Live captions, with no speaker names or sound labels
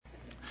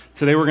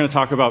Today we're going to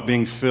talk about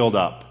being filled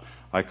up.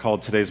 I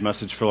called today's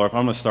message Fill Up.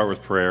 I'm going to start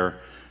with prayer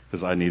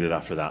because I need it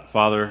after that.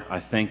 Father, I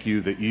thank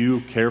you that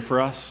you care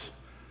for us,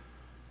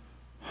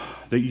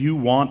 that you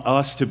want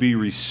us to be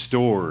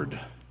restored,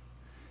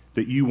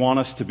 that you want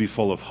us to be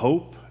full of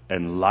hope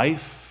and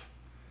life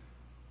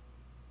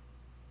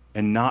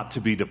and not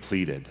to be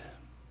depleted.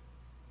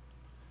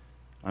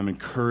 I'm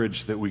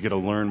encouraged that we get to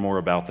learn more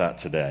about that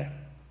today.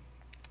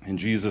 In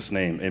Jesus'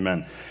 name,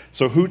 amen.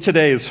 So who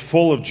today is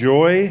full of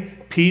joy,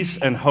 peace,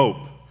 and hope?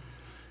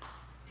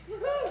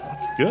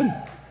 That's good.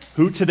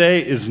 Who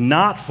today is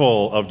not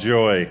full of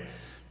joy,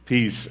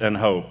 peace, and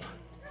hope?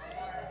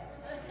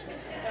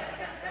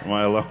 Am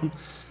I alone?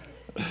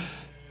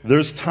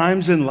 There's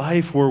times in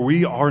life where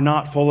we are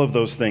not full of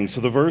those things.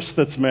 So the verse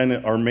that's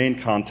our main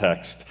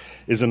context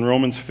is in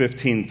Romans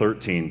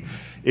 15:13.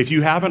 If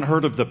you haven't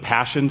heard of the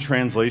Passion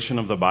Translation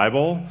of the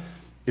Bible,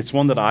 it's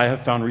one that I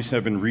have found recently.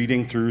 I've been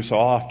reading through, so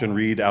I'll often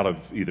read out of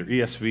either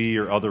ESV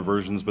or other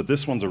versions, but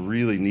this one's a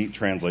really neat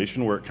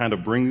translation where it kind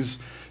of brings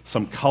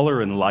some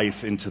color and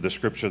life into the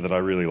scripture that I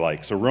really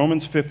like. So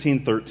Romans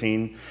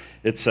 15:13,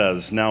 it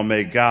says, "Now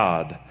may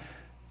God,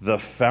 the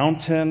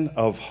fountain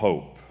of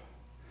hope,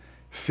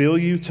 fill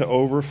you to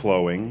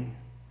overflowing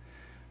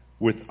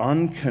with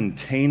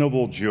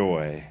uncontainable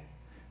joy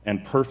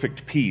and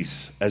perfect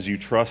peace as you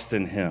trust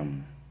in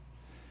Him.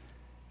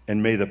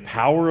 And may the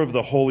power of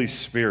the Holy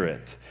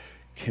Spirit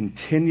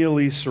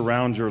continually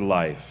surround your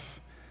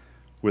life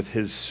with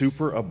His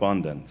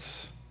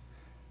superabundance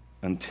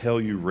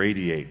until you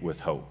radiate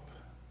with hope."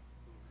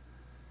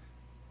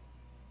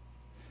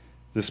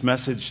 This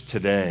message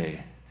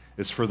today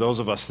is for those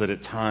of us that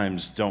at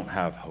times don't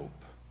have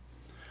hope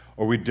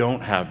or we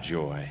don't have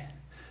joy.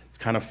 It's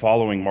kind of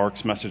following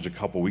Mark's message a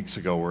couple weeks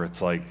ago where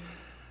it's like,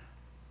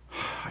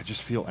 I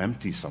just feel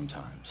empty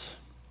sometimes.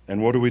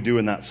 And what do we do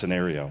in that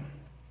scenario?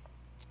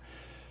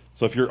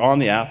 So if you're on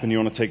the app and you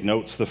want to take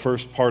notes, the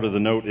first part of the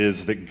note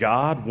is that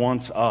God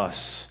wants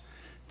us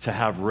to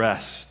have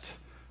rest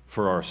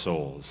for our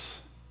souls.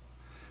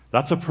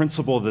 That's a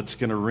principle that's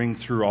going to ring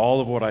through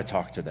all of what I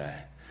talk today.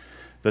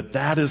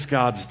 That is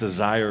God's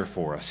desire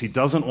for us. He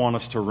doesn't want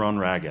us to run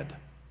ragged.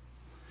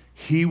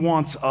 He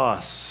wants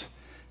us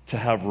to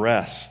have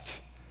rest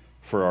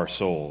for our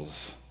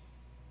souls.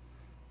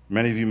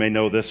 Many of you may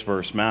know this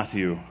verse,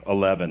 Matthew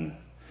 11.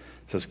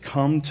 It says,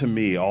 "Come to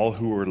me, all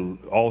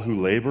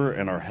who labor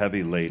and are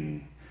heavy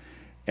laden,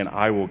 and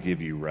I will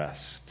give you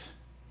rest.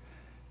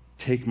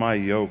 Take my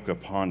yoke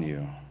upon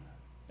you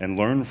and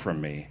learn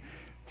from me,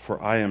 for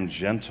I am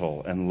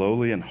gentle and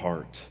lowly in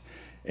heart,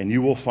 and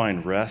you will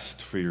find rest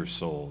for your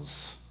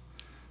souls."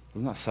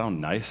 Doesn't that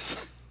sound nice?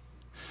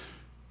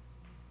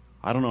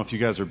 I don't know if you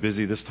guys are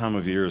busy. This time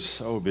of year is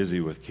so busy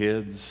with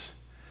kids,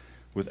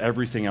 with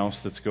everything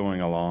else that's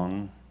going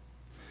along.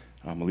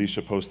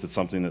 Alicia posted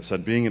something that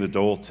said, being an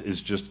adult is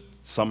just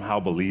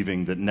somehow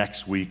believing that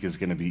next week is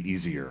going to be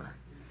easier.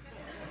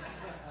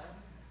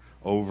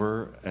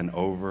 Over and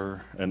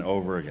over and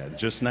over again.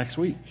 Just next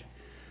week.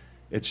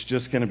 It's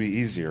just going to be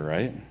easier,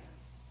 right?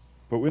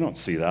 But we don't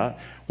see that.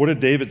 What did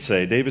David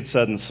say? David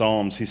said in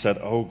Psalms, he said,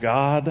 "Oh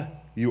God,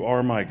 you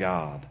are my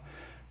God.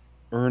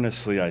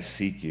 Earnestly I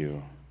seek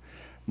you.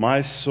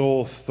 My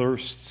soul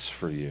thirsts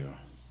for you.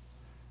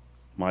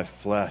 My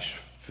flesh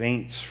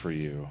faints for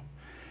you,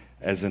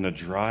 as in a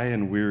dry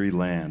and weary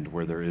land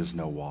where there is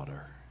no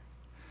water."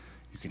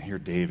 You can hear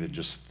David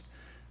just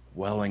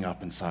welling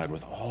up inside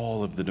with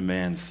all of the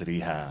demands that he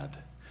had,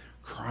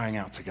 crying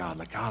out to God,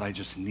 like, God, I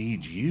just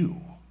need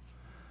you.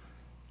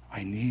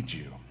 I need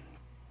you.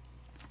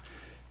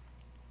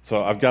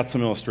 So I've got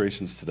some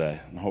illustrations today,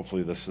 and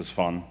hopefully this is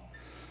fun.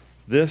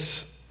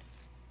 This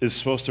is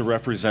supposed to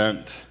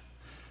represent,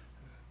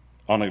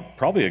 on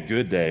probably a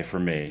good day for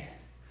me,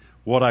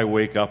 what I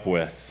wake up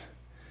with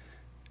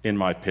in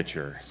my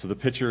picture. So the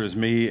picture is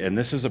me, and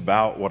this is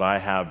about what I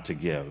have to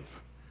give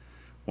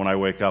when I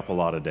wake up a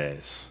lot of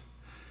days.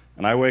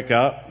 And I wake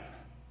up,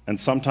 and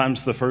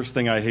sometimes the first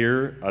thing I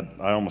hear,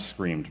 I almost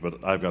screamed,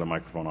 but I've got a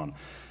microphone on,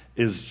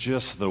 is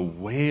just the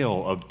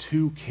wail of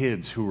two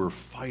kids who are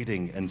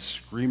fighting and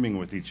screaming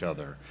with each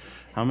other.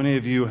 How many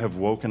of you have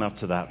woken up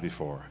to that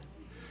before?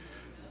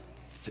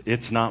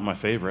 It's not my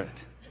favorite.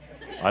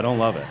 I don't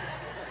love it.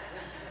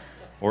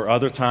 Or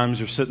other times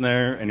you're sitting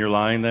there and you're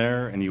lying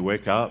there and you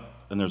wake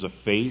up and there's a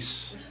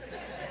face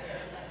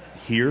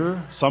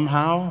here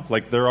somehow,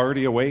 like they're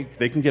already awake.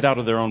 They can get out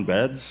of their own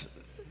beds.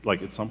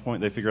 Like at some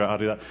point they figure out how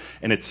to do that.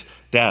 And it's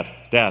dad,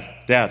 dad,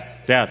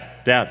 dad,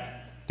 dad, dad,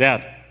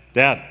 dad,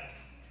 dad,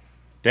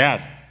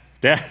 dad,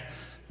 dad.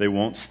 They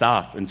won't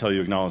stop until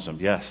you acknowledge them.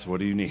 Yes, what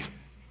do you need?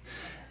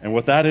 And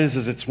what that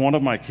is it's one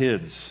of my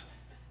kids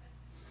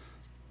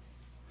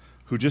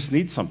who just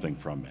needs something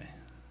from me.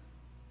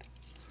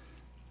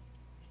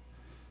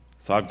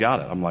 So I've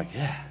got it. I'm like,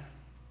 yeah.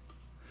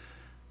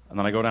 And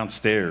then I go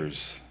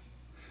downstairs,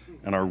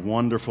 and our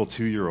wonderful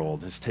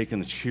 2-year-old has taken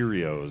the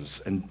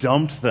Cheerios and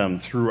dumped them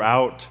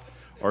throughout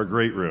our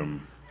great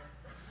room.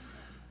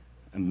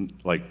 And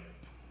like,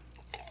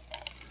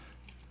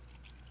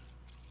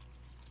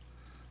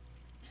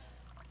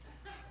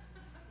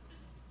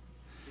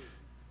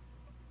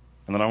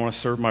 And then I want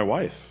to serve my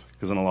wife,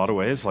 because in a lot of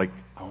ways, like,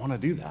 I want to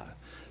do that.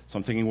 So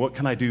I'm thinking, what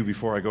can I do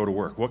before I go to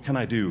work? What can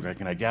I do?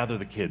 Can I gather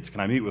the kids? Can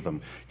I meet with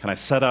them? Can I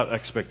set out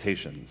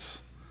expectations?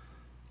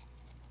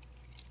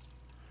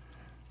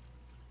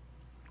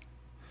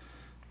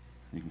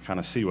 You can kind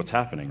of see what's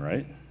happening,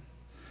 right?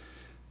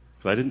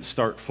 Because I didn't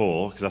start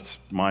full, because that's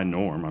my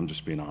norm, I'm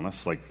just being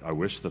honest. Like, I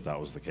wish that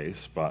was the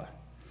case, but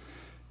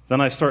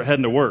then I start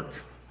heading to work.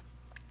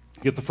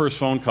 Get the first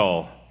phone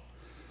call.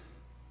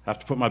 Have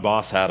to put my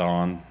boss hat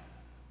on.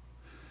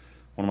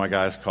 One of my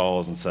guys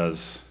calls and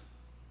says,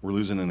 we're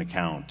losing an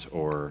account,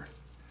 or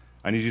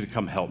I need you to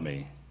come help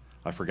me.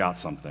 I forgot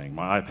something.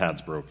 My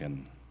iPad's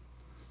broken.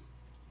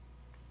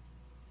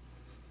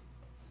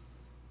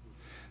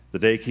 The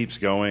day keeps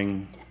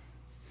going.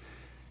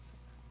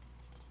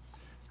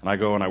 And I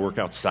go and I work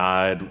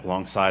outside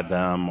alongside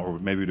them, or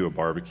maybe do a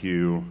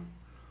barbecue,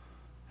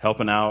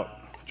 helping out,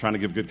 trying to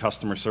give good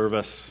customer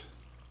service.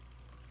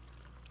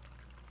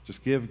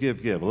 Just give,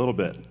 a little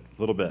bit.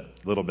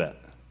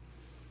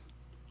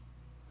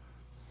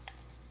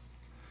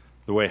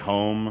 The way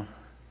home,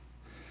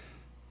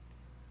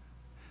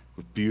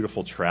 with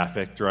beautiful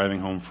traffic, driving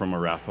home from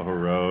Arapahoe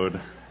Road,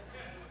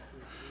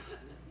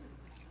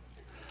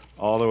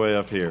 all the way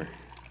up here.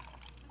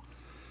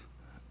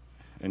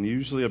 And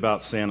usually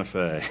about Santa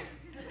Fe.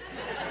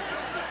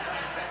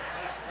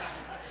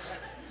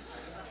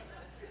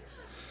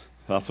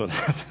 That's what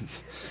happens.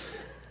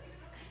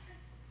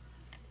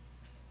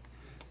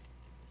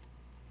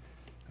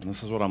 And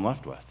this is what I'm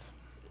left with.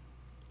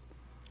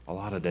 A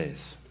lot of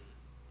days.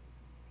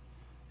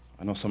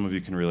 I know some of you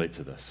can relate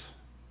to this.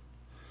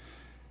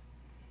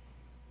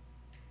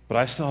 But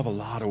I still have a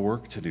lot of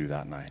work to do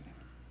that night.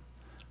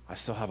 I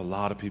still have a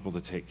lot of people to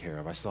take care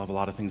of. I still have a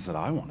lot of things that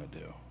I want to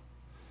do.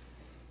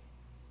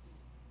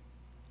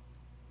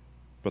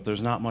 But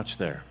there's not much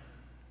there.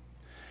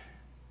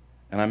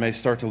 And I may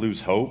start to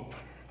lose hope.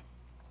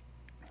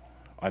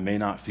 I may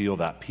not feel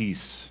that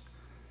peace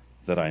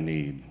that I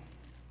need.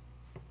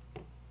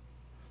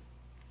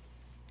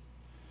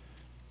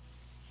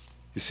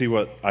 You see,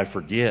 what I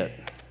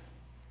forget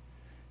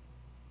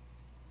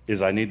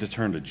is I need to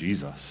turn to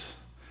Jesus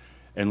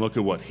and look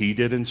at what he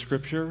did in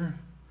Scripture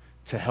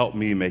to help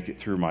me make it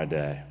through my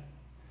day.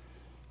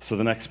 So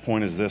the next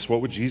point is this: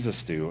 what would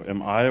Jesus do?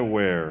 Am I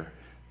aware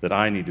that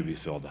I need to be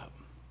filled up?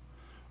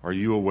 Are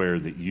you aware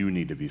that you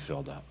need to be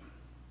filled up?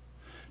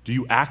 Do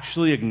you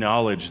actually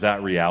acknowledge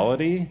that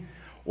reality,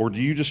 or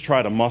do you just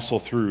try to muscle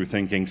through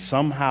thinking,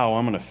 somehow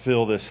I'm going to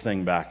fill this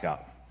thing back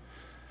up?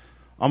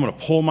 I'm going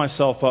to pull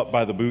myself up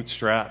by the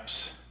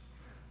bootstraps.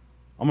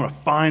 I'm going to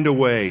find a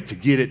way to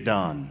get it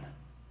done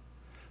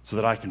so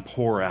that I can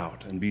pour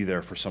out and be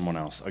there for someone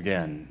else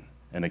again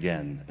and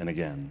again and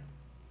again.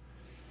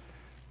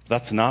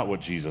 That's not what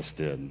Jesus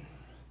did.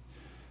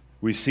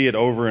 We see it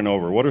over and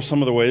over. What are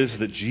some of the ways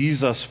that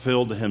Jesus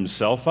filled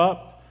himself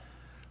up?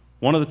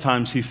 One of the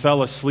times he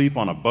fell asleep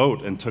on a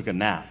boat and took a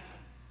nap.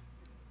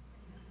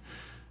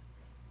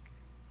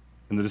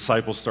 And the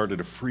disciples started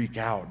to freak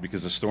out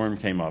because a storm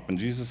came up, and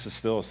Jesus is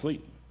still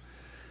asleep.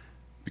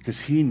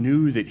 Because he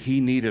knew that he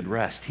needed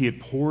rest. He had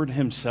poured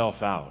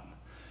himself out,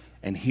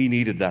 and he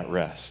needed that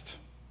rest.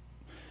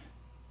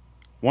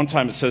 One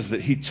time it says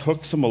that he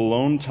took some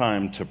alone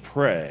time to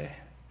pray.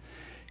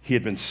 He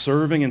had been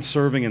serving,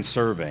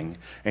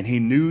 and he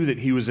knew that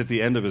he was at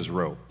the end of his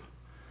rope.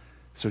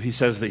 So he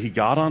says that he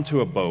got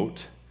onto a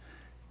boat,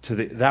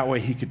 that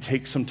way he could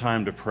take some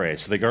time to pray.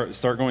 So they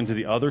start going to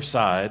the other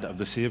side of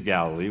the Sea of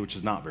Galilee, which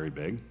is not very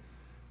big.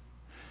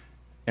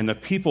 And the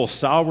people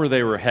saw where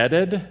they were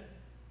headed,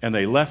 and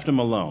they left him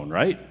alone,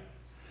 right?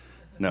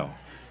 No.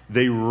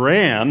 They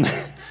ran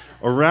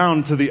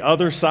around to the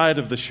other side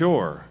of the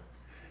shore.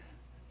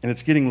 And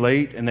it's getting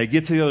late, and they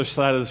get to the other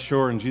side of the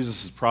shore, and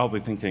Jesus is probably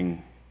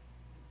thinking,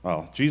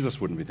 well,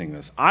 Jesus wouldn't be thinking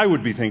this. I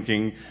would be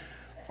thinking,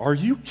 are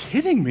you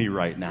kidding me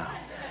right now?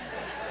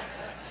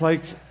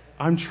 Like,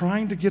 I'm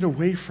trying to get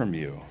away from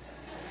you.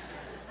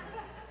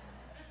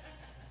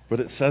 But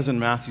it says in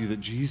Matthew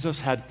that Jesus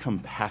had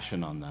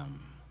compassion on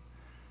them.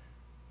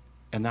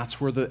 And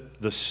that's where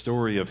the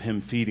story of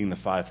him feeding the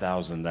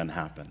 5,000 then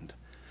happened.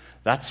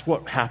 That's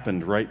what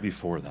happened right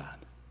before that.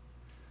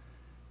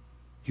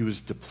 He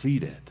was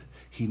depleted.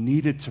 He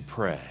needed to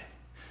pray.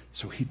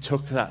 So he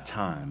took that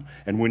time.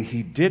 And when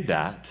he did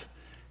that,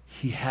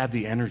 he had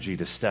the energy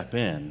to step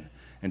in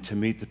and to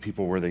meet the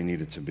people where they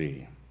needed to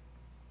be.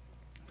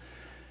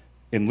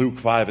 In Luke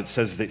 5, it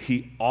says that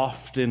he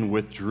often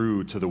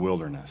withdrew to the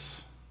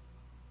wilderness.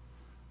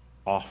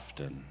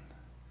 Often.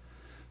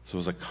 So it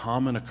was a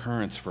common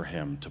occurrence for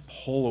him to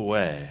pull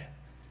away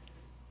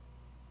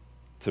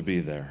to be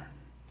there.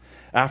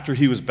 After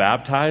he was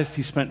baptized,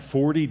 he spent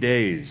 40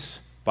 days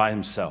by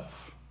himself,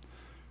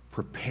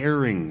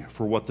 preparing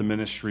for what the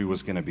ministry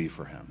was going to be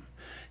for him.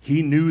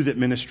 He knew that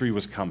ministry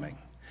was coming.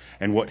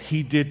 And what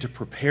he did to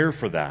prepare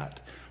for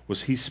that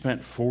was he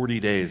spent 40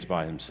 days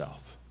by himself.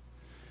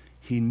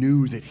 He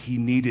knew that he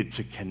needed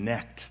to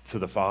connect to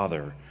the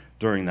Father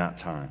during that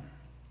time.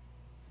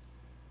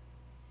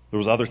 There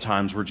was other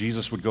times where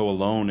Jesus would go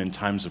alone in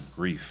times of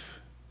grief.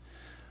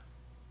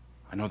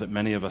 I know that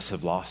many of us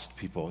have lost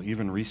people,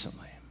 even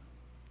recently.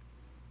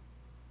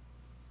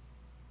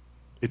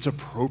 It's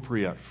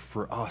appropriate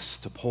for us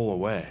to pull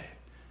away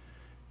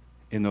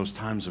in those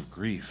times of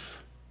grief,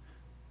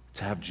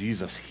 to have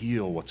Jesus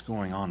heal what's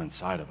going on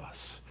inside of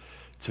us,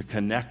 to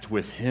connect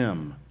with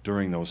him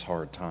during those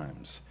hard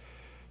times.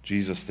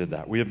 Jesus did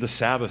that. We have the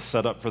Sabbath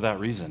set up for that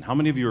reason. How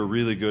many of you are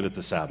really good at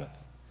the Sabbath?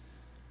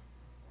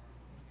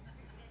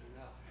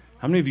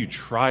 How many of you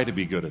try to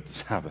be good at the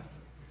Sabbath?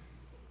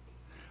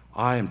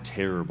 I am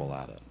terrible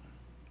at it.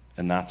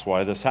 And that's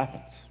why this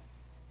happens.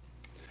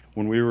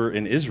 When we were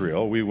in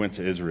Israel, we went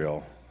to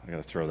Israel. I got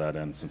to throw that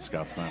in since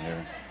Scott's not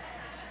here.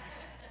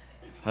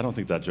 I don't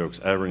think that joke's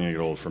ever going to get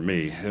old for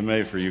me. It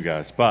may for you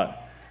guys. But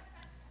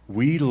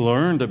we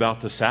learned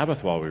about the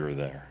Sabbath while we were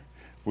there.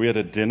 We had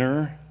a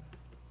dinner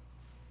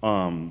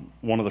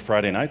one of the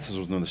Friday nights,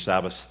 is when the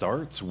Sabbath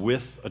starts,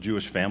 with a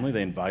Jewish family.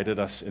 They invited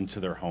us into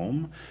their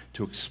home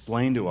to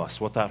explain to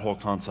us what that whole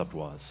concept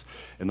was.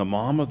 And the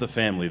mom of the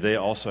family, they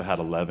also had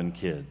 11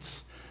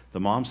 kids. The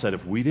mom said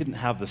if we didn't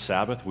have the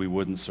Sabbath, we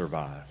wouldn't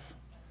survive.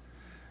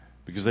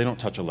 Because they don't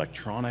touch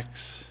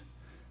electronics.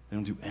 They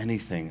don't do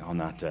anything on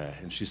that day.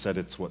 And she said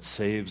it's what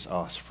saves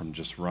us from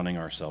just running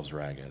ourselves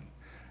ragged. And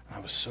I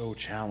was so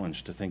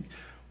challenged to think,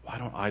 why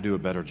don't I do a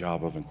better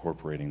job of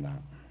incorporating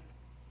that?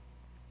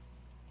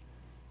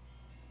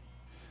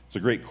 It's a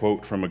great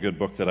quote from a good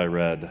book that I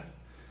read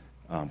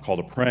called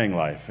A Praying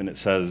Life. And it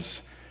says,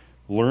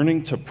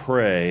 learning to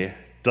pray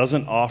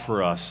doesn't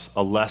offer us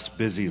a less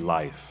busy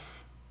life,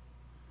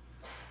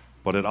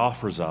 but it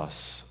offers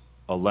us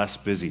a less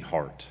busy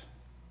heart.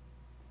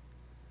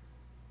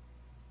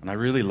 And I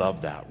really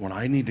love that. When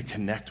I need to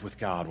connect with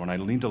God, when I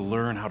need to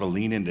learn how to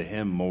lean into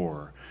him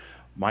more,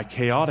 my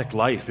chaotic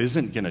life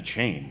isn't going to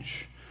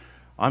change.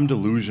 I'm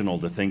delusional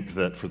to think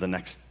that for the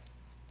next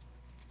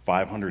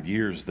 500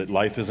 years that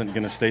life isn't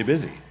going to stay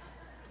busy.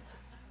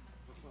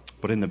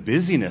 But in the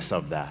busyness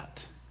of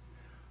that,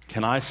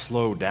 can I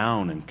slow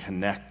down and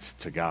connect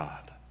to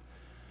God?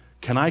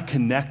 Can I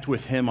connect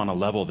with him on a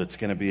level that's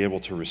going to be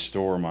able to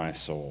restore my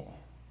soul?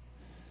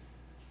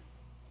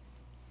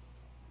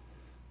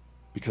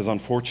 Because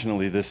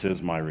unfortunately, this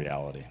is my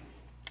reality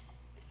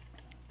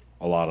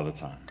a lot of the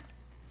time.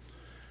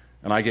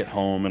 And I get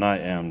home and I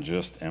am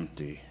just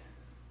empty.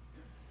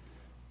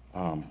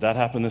 That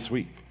happened this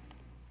week.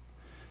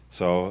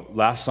 So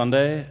last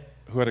Sunday,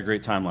 who had a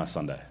great time last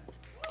Sunday?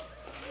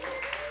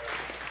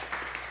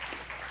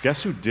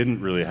 Guess who didn't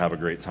really have a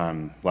great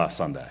time last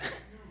Sunday?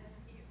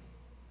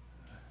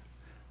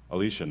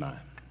 Alicia and I.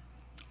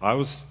 I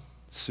was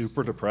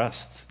super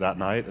depressed that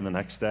night and the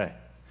next day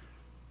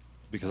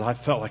because I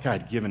felt like I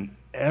had given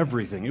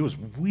everything. It was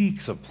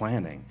weeks of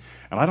planning.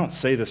 And I don't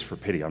say this for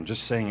pity. I'm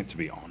just saying it to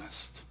be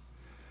honest.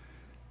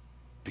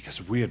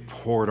 Because we had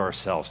poured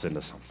ourselves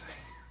into something.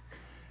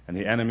 And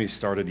the enemy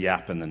started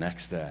yapping the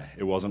next day.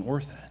 It wasn't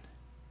worth it.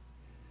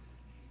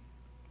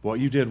 What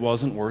you did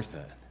wasn't worth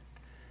it.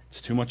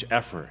 It's too much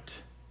effort.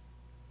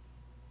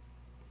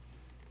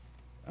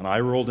 And I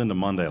rolled into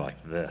Monday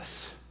like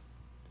this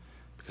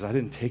because I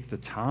didn't take the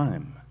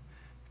time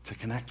to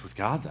connect with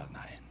God that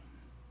night.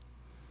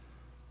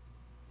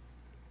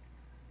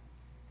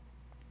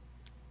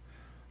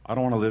 I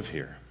don't want to live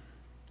here.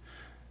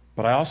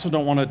 But I also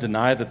don't want to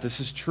deny that this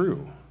is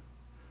true.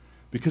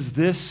 Because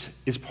this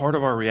is part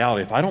of our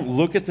reality. If I don't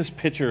look at this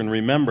picture and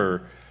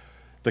remember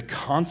the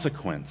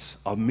consequence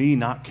of me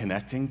not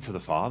connecting to the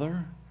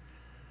Father,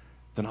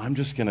 then I'm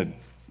just going to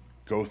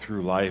go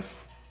through life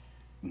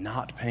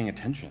not paying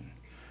attention.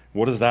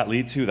 What does that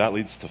lead to? That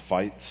leads to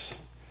fights.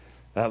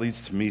 That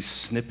leads to me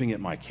snipping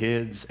at my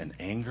kids and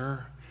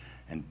anger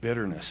and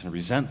bitterness and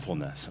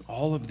resentfulness and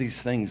all of these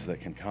things that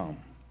can come.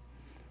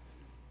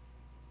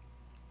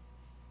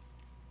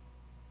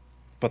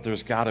 But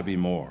there's got to be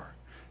more.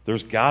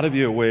 There's got to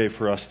be a way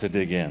for us to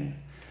dig in.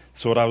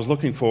 So what I was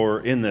looking for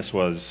in this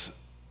was,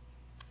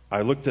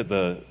 I looked at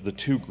the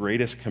two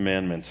greatest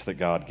commandments that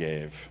God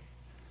gave.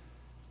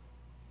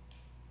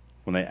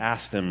 When they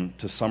asked him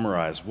to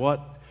summarize,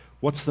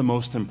 what's the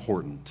most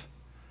important?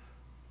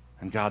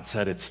 And God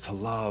said it's to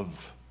love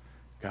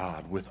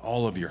God with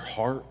all of your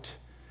heart,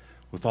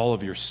 with all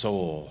of your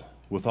soul,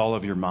 with all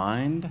of your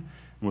mind, and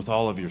with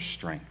all of your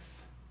strength.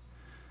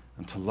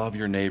 And to love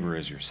your neighbor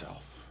as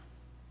yourself.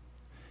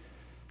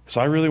 So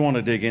I really want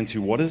to dig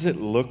into what does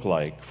it look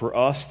like for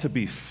us to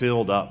be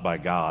filled up by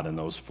God in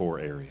those four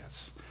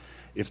areas.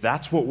 If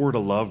that's what we're to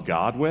love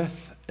God with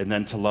and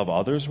then to love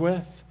others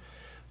with,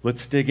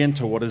 let's dig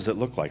into what does it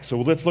look like. So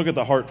let's look at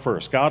the heart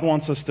first. God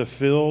wants us to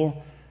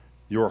fill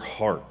your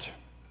heart.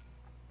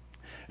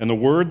 And the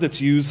word that's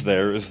used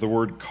there is the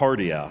word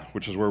cardia,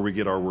 which is where we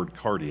get our word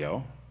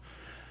cardio.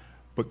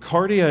 But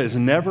cardia is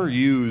never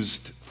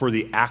used for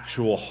the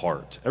actual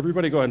heart.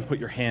 Everybody go ahead and put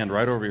your hand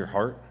right over your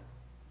heart.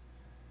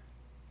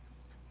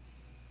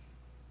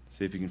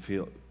 See if you can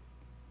feel it.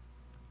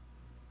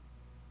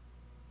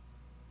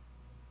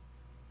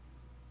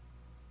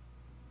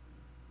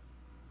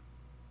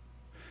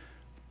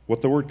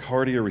 What the word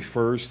cardia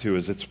refers to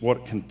is it's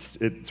what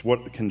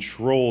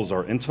controls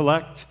our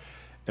intellect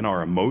in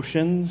our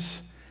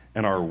emotions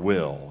and our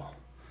will.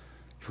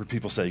 I've heard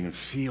people say you can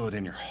feel it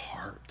in your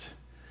heart.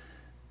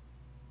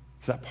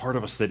 It's that part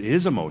of us that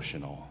is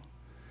emotional,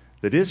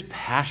 that is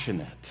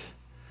passionate.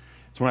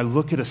 It's when I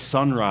look at a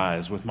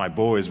sunrise with my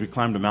boys. We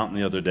climbed a mountain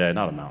the other day.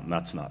 Not a mountain,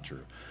 that's not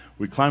true.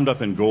 We climbed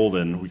up in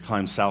Golden. We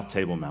climbed South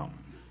Table Mountain.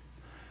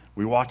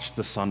 We watched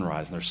the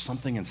sunrise, and there's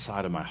something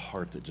inside of my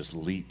heart that just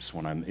leaps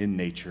when I'm in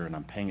nature and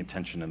I'm paying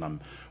attention and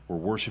we're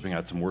worshiping. I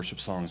had some worship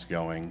songs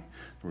going.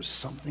 There was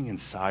something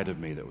inside of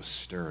me that was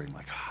stirring,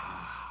 like,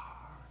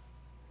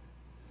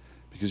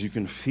 because you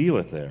can feel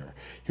it there.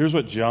 Here's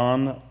what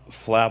John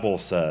Flavel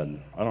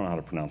said. I don't know how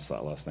to pronounce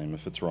that last name.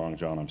 If it's wrong,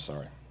 John, I'm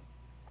sorry.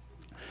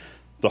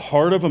 The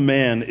heart of a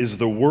man is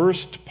the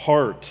worst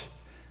part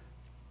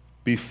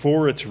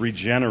before it's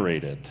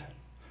regenerated.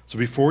 So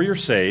before you're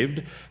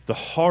saved, the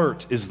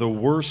heart is the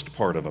worst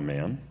part of a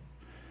man,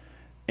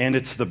 and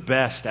it's the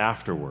best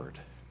afterward.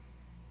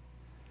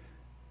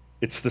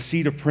 It's the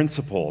seat of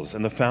principles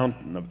and the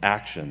fountain of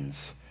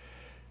actions.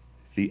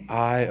 The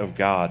eye of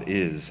God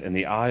is, and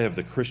the eye of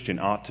the Christian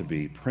ought to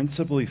be,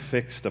 principally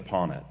fixed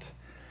upon it.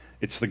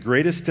 It's the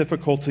greatest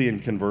difficulty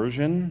in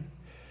conversion.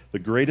 The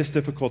greatest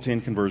difficulty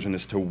in conversion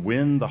is to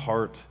win the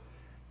heart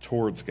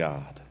towards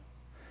God.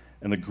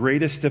 And the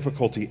greatest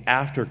difficulty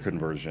after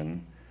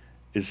conversion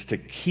is to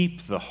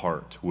keep the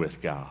heart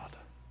with God.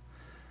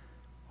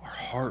 Our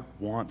heart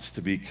wants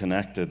to be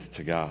connected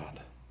to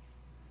God.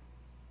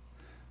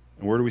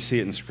 And where do we see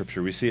it in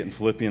Scripture? We see it in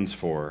Philippians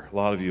 4. A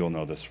lot of you will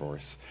know this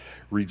verse.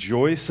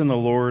 Rejoice in the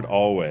Lord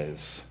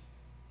always.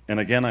 And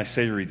again, I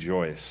say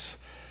rejoice.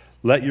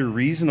 Let your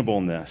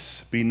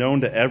reasonableness be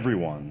known to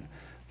everyone.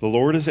 The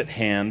Lord is at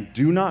hand.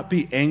 Do not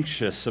be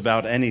anxious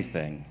about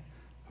anything.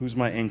 Who's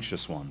my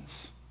anxious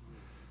ones?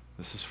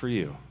 This is for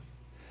you.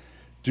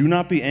 Do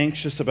not be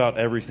anxious about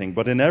everything,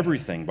 but in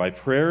everything, by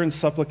prayer and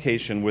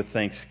supplication with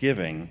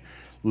thanksgiving,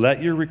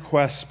 let your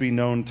requests be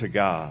known to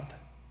God.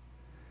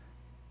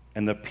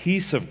 And the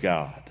peace of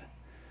God,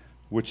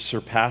 which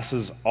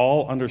surpasses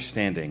all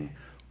understanding,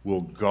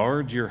 will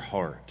guard your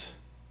heart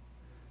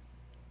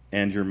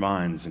and your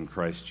minds in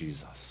Christ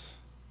Jesus.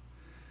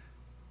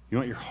 You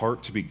want your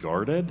heart to be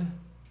guarded?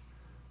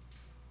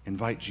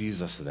 Invite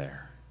Jesus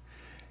there.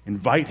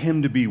 Invite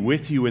him to be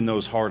with you in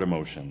those hard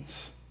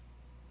emotions.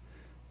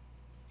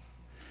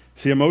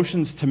 See,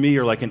 emotions to me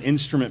are like an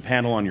instrument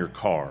panel on your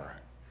car.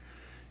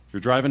 You're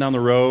driving down the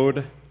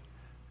road,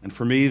 and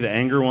for me, the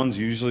anger one's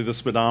usually the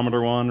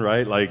speedometer one,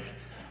 right? Like,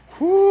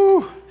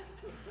 whoo!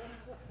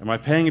 Am I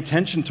paying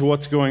attention to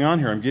what's going on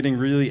here? I'm getting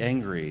really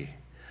angry.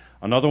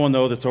 Another one,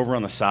 though, that's over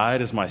on the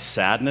side is my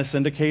sadness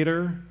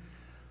indicator.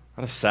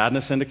 I got a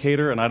sadness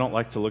indicator, and I don't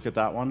like to look at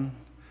that one.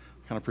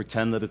 Kind of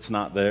pretend that it's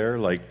not there.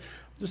 Like,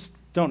 just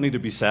don't need to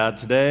be sad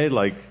today.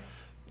 Like,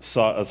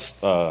 saw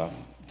a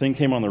thing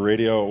came on the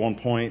radio at one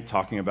point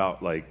talking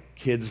about like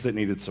kids that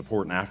needed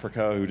support in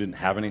Africa who didn't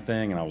have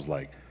anything, and I was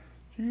like,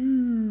 because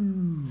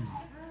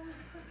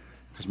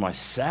my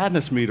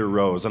sadness meter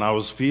rose and I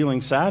was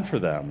feeling sad for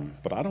them,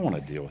 but I don't want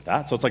to deal with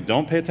that. So it's like,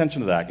 don't pay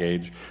attention to that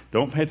gauge.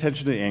 Don't pay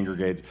attention to the anger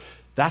gauge.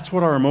 That's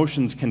what our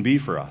emotions can be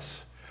for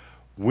us.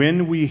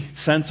 When we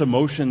sense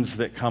emotions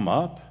that come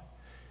up,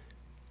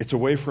 it's a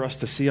way for us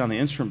to see on the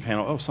instrument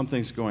panel, oh,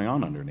 something's going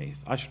on underneath.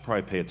 I should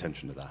probably pay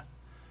attention to that.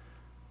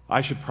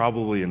 I should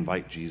probably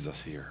invite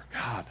Jesus here.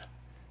 God,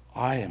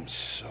 I am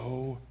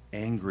so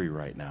angry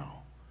right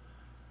now.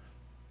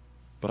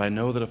 But I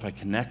know that if I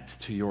connect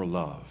to your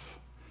love,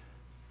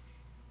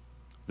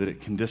 that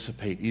it can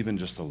dissipate even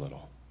just a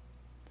little.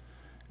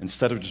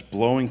 Instead of just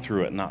blowing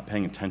through it and not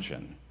paying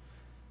attention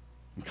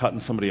and cutting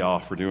somebody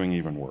off or doing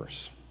even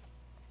worse.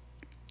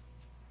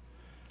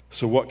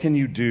 So what can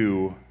you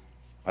do?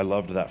 I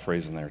loved that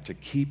phrase in there, to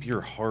keep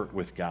your heart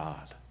with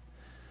God.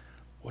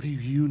 What do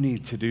you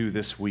need to do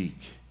this week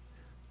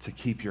to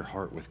keep your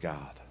heart with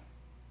God?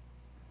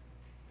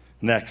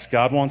 Next,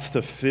 God wants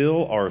to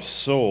fill our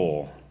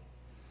soul.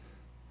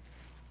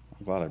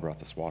 I'm glad I brought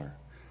this water.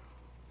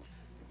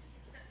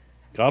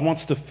 God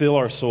wants to fill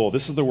our soul.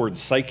 This is the word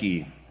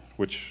psyche,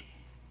 which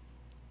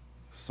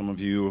some of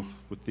you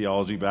with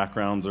theology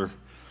backgrounds are,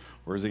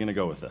 where is he going to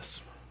go with this?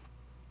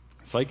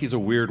 Psyche is a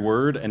weird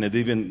word, and it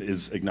even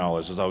is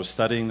acknowledged. As I was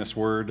studying this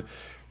word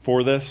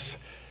for this,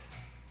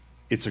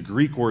 it's a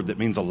Greek word that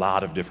means a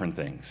lot of different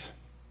things.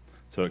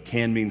 So it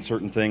can mean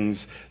certain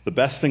things. The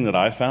best thing that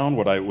I found,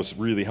 was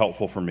really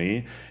helpful for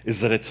me,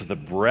 is that it's the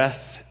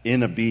breath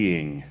in a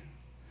being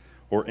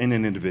or in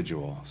an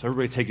individual. So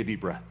everybody take a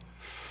deep breath.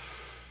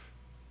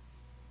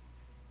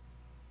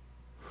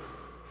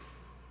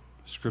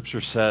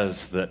 Scripture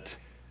says that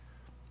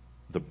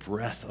the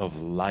breath of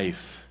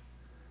life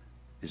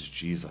is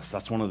Jesus.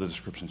 That's one of the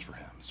descriptions for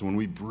him. So when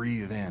we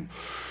breathe in,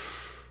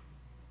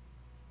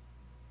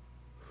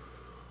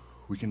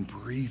 we can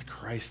breathe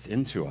Christ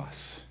into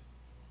us.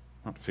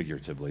 Not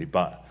figuratively,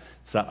 but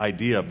it's that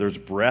idea of there's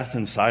breath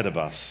inside of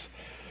us.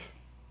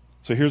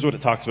 So here's what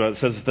it talks about. It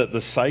says that the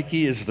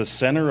psyche is the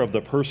center of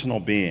the personal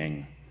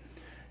being.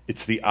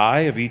 It's the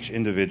eye of each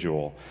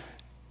individual.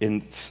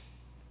 It's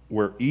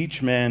where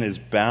each man is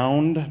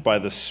bound by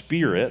the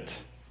Spirit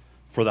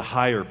for the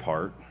higher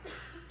part,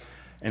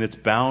 and it's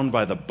bound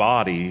by the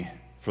body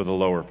for the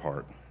lower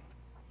part.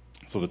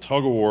 So the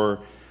tug of war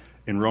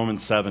in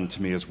Romans 7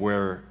 to me is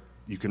where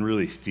you can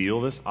really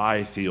feel this.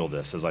 I feel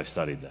this as I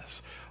studied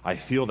this. I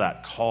feel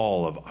that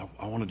call of,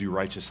 I want to do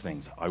righteous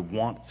things. I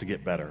want to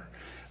get better.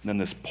 And then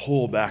this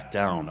pull back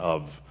down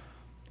of,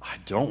 I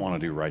don't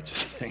want to do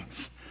righteous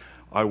things.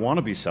 I want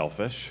to be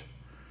selfish,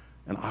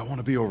 and I want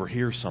to be over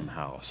here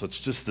somehow. So it's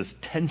just this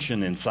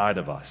tension inside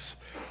of us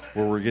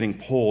where we're getting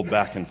pulled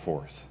back and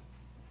forth.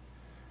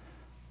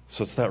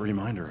 So it's that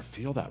reminder of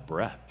feel that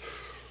breath.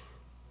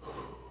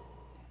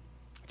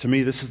 To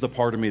me, this is the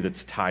part of me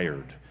that's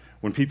tired.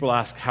 When people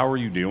ask, how are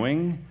you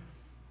doing?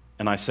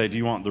 And I say, do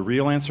you want the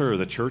real answer or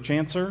the church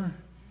answer?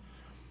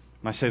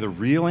 And I say, the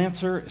real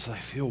answer is I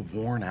feel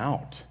worn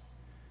out.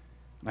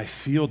 And I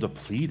feel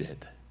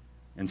depleted.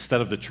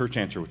 Instead of the church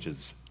answer, which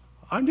is,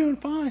 I'm doing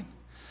fine.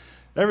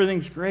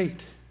 Everything's great.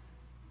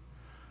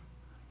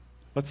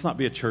 Let's not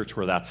be a church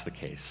where that's the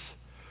case.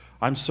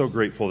 I'm so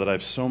grateful that I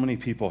have so many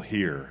people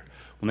here.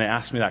 When they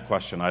ask me that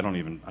question, I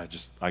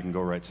can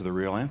go right to the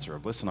real answer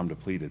of, listen, I'm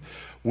depleted.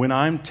 When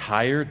I'm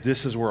tired,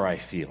 this is where I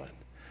feel it.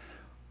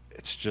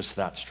 It's just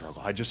that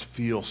struggle. I just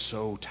feel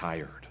so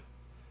tired.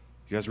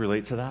 You guys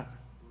relate to that?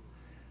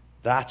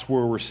 That's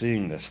where we're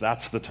seeing this.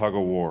 That's the tug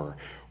of war.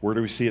 Where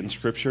do we see it in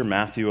Scripture?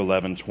 Matthew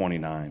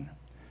 11:29.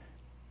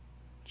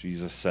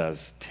 Jesus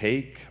says,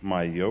 take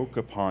my yoke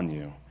upon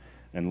you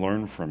and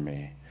learn from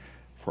me,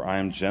 for I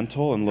am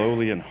gentle and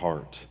lowly in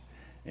heart,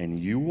 and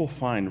you will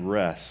find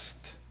rest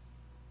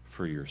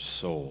for your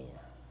soul.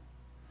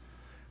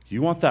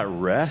 You want that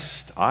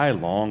rest? I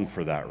long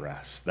for that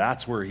rest.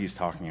 That's where he's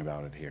talking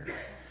about it here.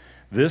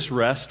 This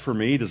rest for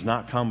me does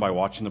not come by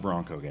watching the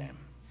Bronco game,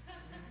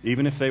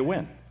 even if they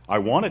win. I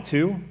want it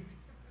to.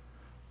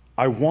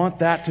 I want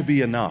that to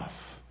be enough.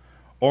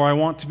 Or I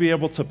want to be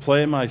able to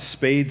play my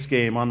spades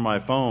game on my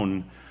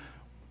phone.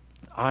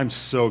 I'm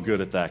so good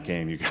at that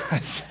game, you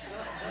guys.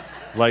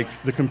 Like,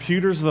 the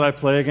computers that I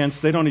play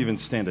against, they don't even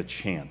stand a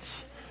chance.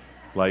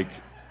 Like,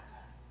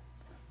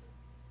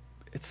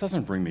 it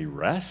doesn't bring me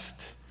rest.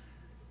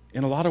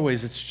 In a lot of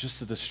ways, it's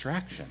just a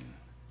distraction.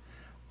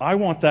 I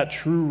want that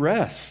true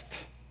rest.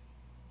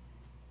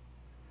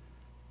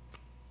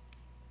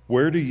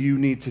 Where do you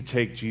need to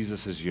take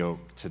Jesus'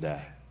 yoke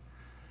today?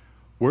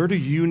 Where do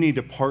you need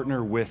to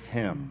partner with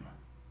him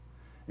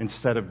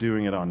instead of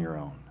doing it on your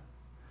own?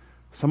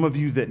 Some of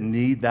you that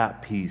need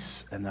that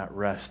peace and that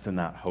rest and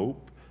that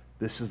hope,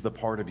 this is the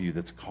part of you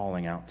that's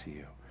calling out to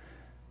you.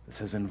 It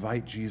says,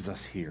 invite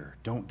Jesus here.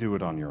 Don't do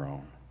it on your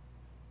own.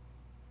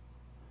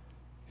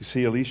 You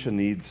see, Alicia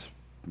needs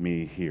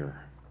me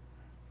here.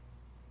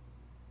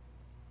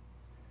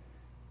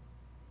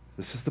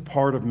 This is the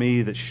part of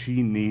me that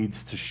she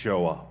needs to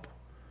show up,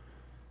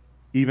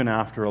 even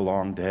after a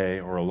long day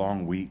or a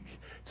long week.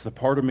 It's the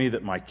part of me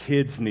that my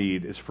kids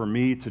need is for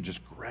me to just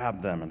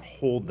grab them and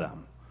hold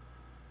them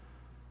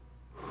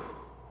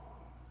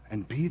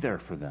and be there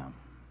for them.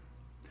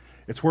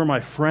 It's where my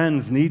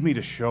friends need me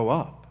to show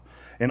up,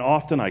 and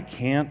often I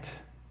can't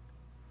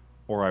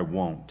or I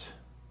won't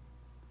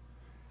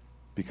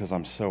because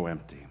I'm so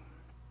empty.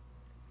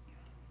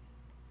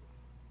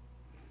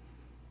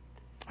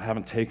 I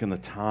haven't taken the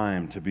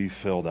time to be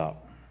filled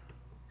up.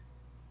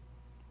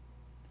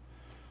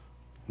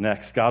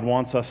 Next, God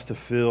wants to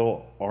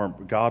fill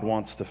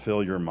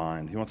your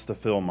mind. He wants to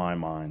fill my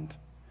mind.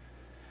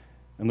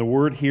 And the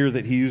word here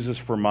that he uses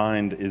for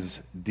mind is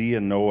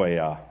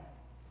dianoia.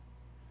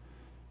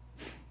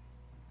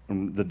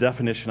 And the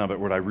definition of it,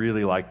 what I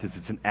really liked, is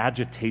it's an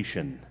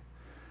agitation,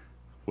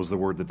 was the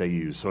word that they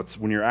use. So it's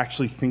when you're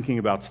actually thinking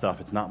about stuff,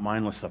 it's not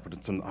mindless stuff, but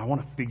I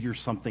want to figure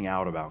something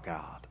out about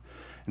God.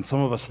 And some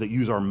of us that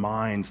use our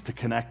minds to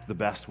connect the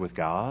best with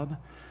God,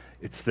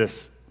 it's this,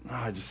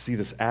 I just see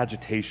this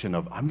agitation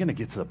of, I'm going to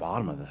get to the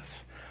bottom of this.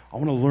 I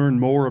want to learn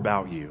more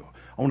about you.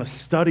 I want to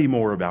study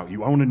more about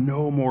you. I want to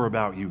know more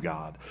about you,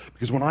 God.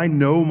 Because when I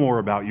know more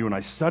about you and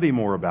I study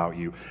more about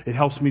you, it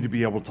helps me to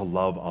be able to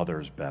love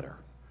others better.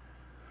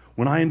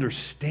 When I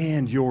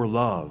understand your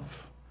love,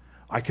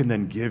 I can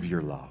then give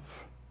your love.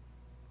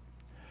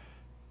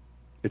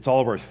 It's all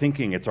of our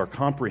thinking. It's our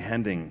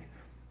comprehending.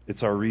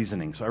 It's our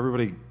reasoning. So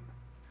everybody,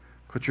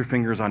 put your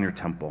fingers on your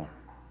temple.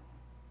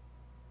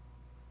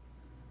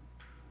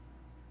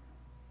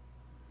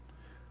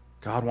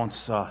 God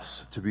wants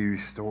us to be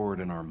restored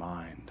in our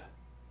mind.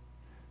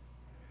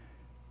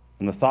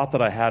 And the thought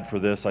that I had for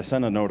this, I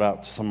sent a note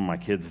out to some of my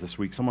kids this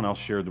week. Someone else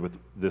shared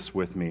this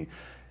with me.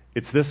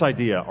 It's this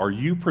idea. Are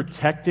you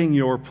protecting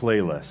your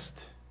playlist?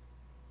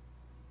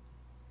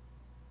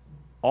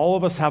 All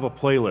of us have a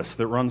playlist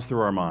that runs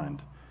through our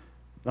mind.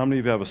 How many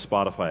of you have a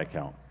Spotify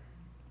account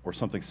or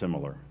something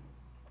similar?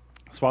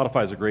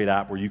 Spotify is a great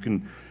app where you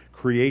can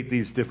create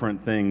these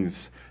different things.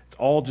 It's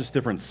all just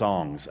different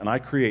songs. And I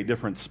create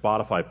different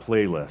Spotify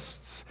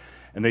playlists.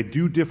 And they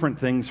do different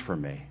things for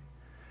me.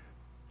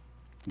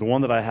 The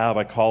one that I have,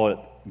 I call it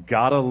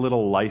Got a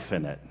Little Life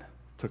in It.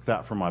 Took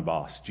that from my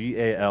boss.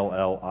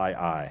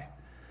 Gallii.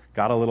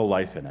 Got a Little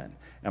Life in It.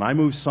 And I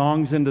move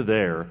songs into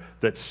there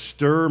that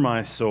stir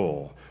my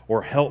soul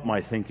or help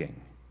my thinking.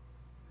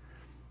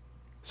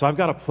 So I've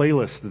got a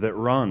playlist that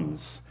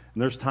runs,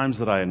 and there's times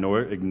that I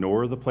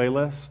ignore the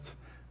playlist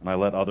and I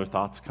let other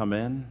thoughts come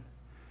in.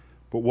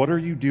 But what are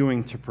you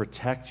doing to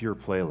protect your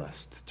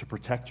playlist, to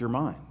protect your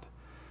mind?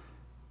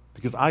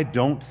 Because I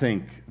don't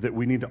think that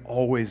we need to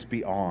always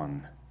be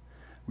on.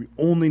 We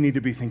only need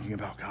to be thinking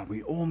about God.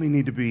 We only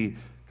need to be,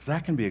 because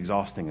that can be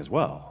exhausting as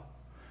well.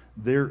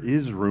 There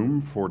is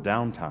room for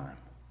downtime.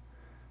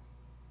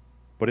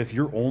 But if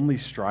you're only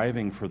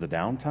striving for the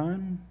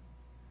downtime,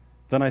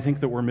 then I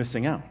think that we're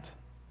missing out.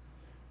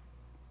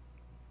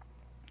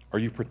 Are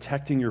you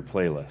protecting your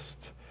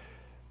playlist?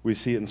 We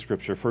see it in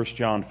Scripture, 1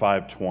 John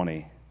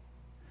 5:20.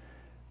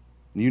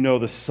 You know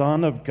the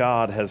Son of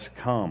God has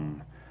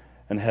come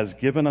and has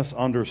given us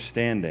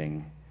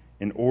understanding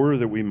in order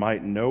that we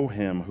might know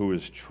him who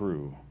is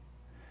true.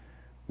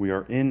 We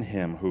are in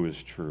him who is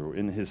true,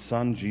 in his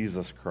Son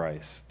Jesus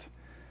Christ.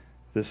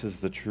 This is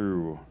the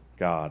true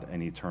God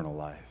and eternal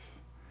life.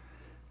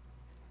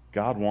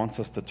 God wants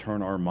us to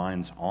turn our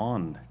minds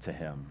on to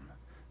him.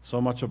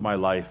 So much of my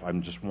life,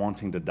 I'm just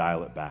wanting to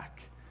dial it back.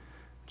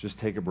 Just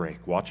take a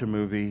break, watch a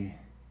movie,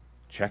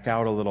 check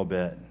out a little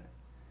bit.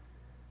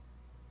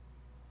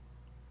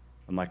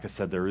 And like I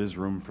said, there is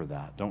room for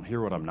that. Don't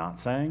hear what I'm not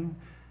saying.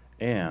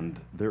 And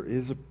there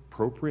is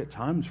appropriate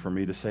times for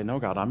me to say, no,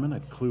 God, I'm going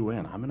to clue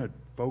in. I'm going to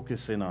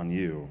focus in on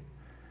you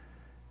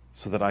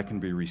so that I can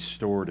be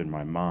restored in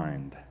my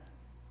mind.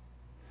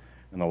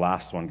 And the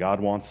last one, God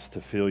wants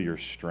to feel your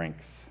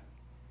strength.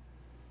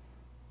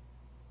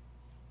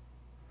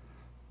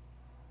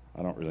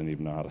 I don't really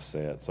even know how to say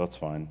it, so that's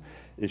fine.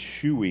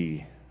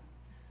 Eshui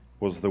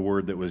was the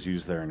word that was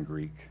used there in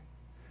Greek.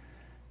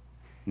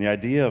 And the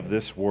idea of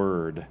this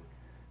word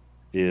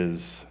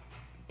is,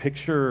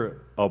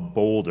 picture a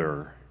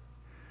boulder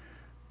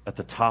at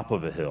the top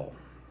of a hill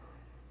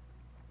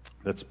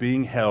that's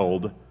being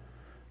held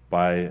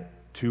by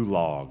two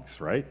logs,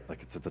 right?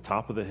 Like it's at the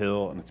top of the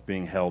hill and it's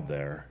being held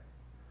there.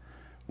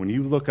 When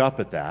you look up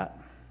at that,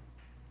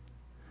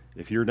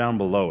 if you're down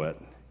below it,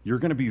 you're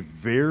going to be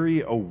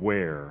very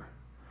aware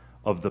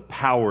of the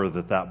power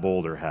that that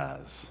boulder has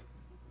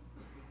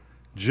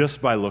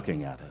just by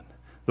looking at it.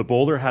 The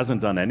boulder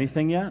hasn't done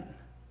anything yet.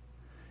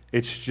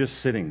 It's just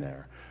sitting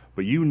there.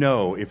 But you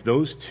know, if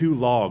those two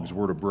logs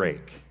were to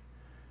break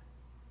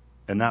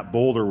and that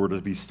boulder were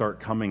to start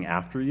coming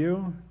after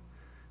you,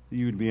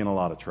 you'd be in a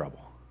lot of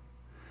trouble.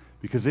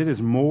 Because it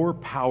is more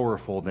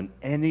powerful than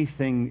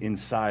anything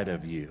inside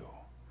of you.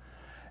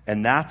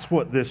 And that's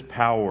what this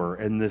power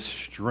and this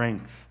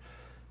strength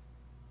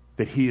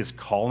that he is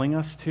calling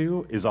us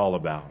to is all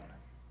about.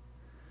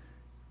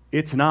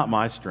 It's not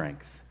my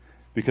strength,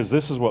 because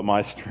this is what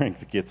my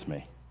strength gets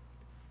me.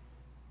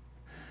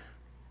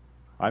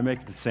 I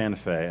make it to Santa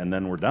Fe and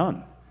then we're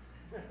done.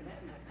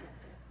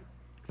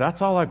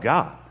 That's all I've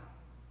got.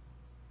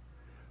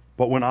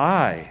 But when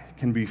I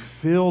can be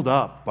filled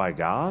up by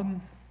God,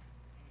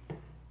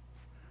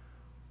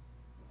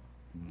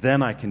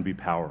 then I can be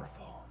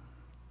powerful.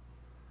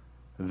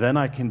 Then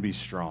I can be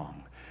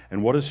strong.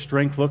 And what does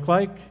strength look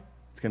like?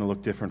 It's going to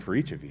look different for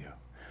each of you.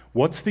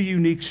 What's the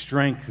unique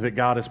strength that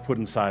God has put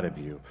inside of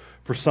you?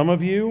 For some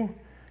of you,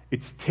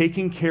 it's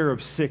taking care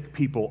of sick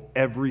people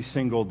every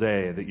single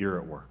day that you're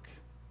at work.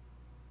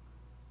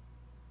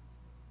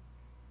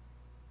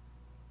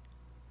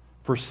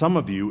 For some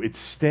of you, it's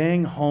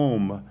staying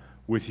home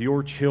with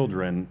your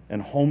children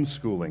and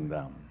homeschooling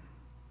them.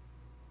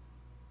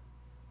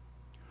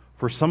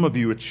 For some of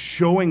you, it's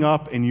showing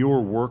up in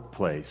your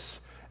workplace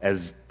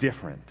as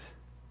different,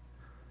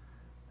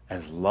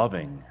 as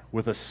loving,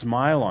 with a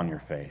smile on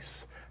your face.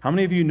 How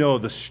many of you know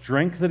the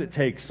strength that it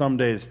takes some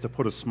days to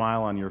put a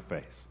smile on your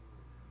face?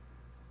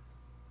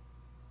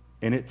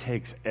 And it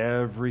takes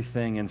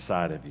everything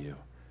inside of you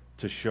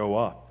to show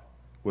up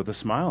with a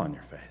smile on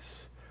your face.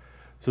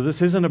 So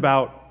this isn't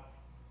about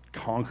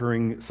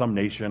conquering some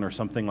nation or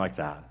something like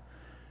that.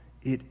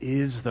 It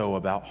is, though,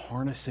 about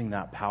harnessing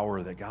that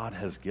power that God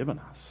has given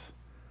us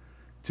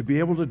to be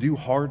able to do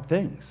hard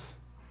things.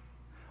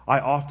 I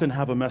often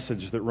have a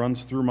message that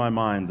runs through my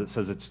mind that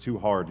says it's too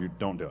hard, you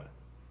don't do it.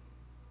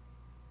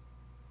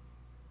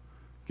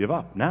 Give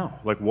up now.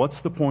 Like,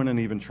 what's the point in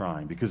even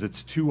trying? Because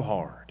it's too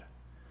hard.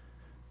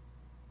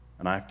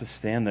 And I have to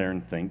stand there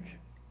and think,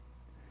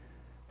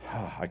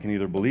 I can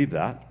either believe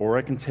that, or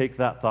I can take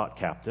that thought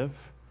captive,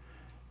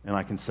 and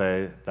I can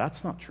say,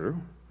 that's not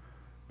true,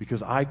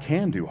 because I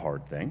can do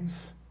hard things,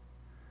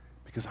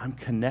 because I'm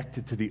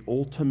connected to the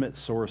ultimate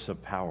source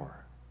of power.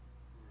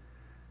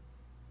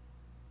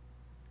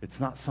 It's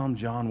not some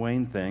John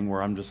Wayne thing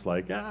where I'm just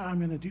like, I'm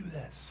going to do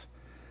this.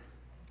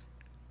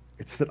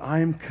 It's that I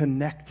am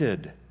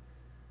connected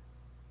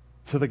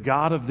to the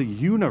God of the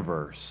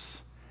universe,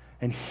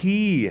 and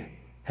He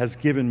has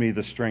given me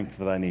the strength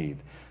that I need.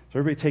 So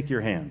everybody take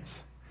your hands.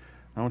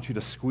 I want you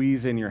to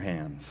squeeze in your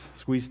hands.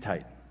 Squeeze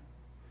tight.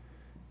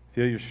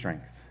 Feel your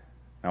strength.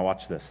 Now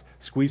watch this.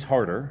 Squeeze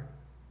harder.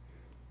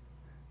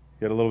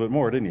 You had a little bit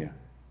more, didn't you?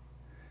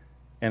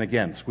 And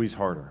again, squeeze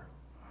harder.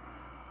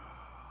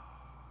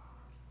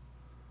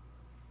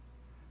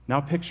 Now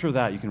picture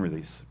that, you can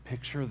release.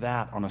 Picture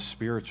that on a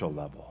spiritual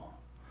level.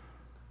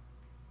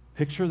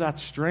 Picture that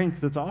strength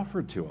that's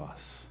offered to us.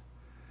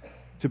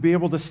 To be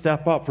able to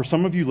step up. For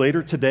some of you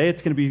later today,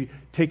 it's going to be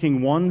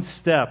taking one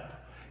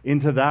step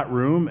into that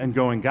room and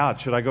going, God,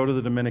 should I go to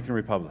the Dominican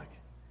Republic?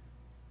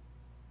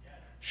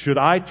 Should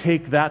I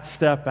take that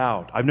step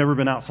out? I've never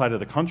been outside of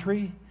the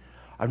country.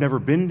 I've never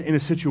been in a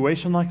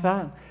situation like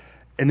that.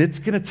 And it's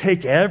going to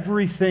take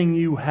everything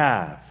you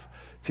have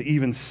to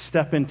even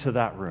step into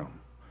that room.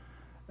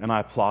 And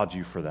I applaud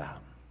you for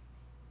that.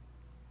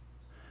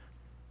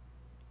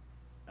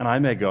 And I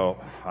may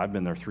go, I've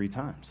been there 3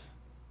 times.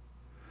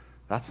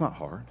 That's not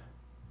hard.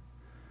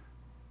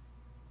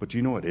 But do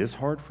you know what is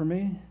hard for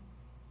me?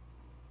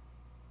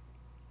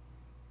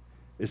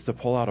 Is to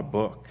pull out a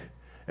book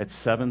at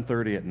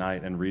 7:30 at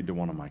night and read to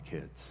one of my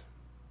kids.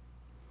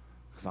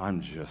 Because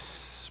I'm just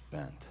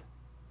spent.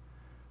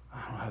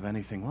 I don't have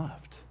anything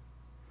left.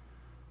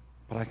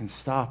 But I can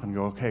stop and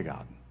go, okay,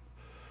 God,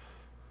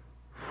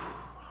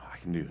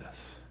 I can do this.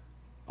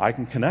 I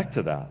can connect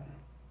to that.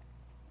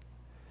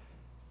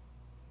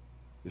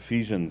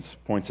 Ephesians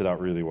points it out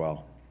really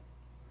well.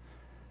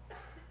 It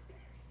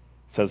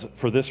says,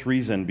 for this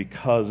reason,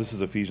 because, this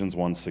is Ephesians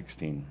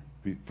 1:16,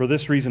 for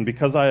this reason,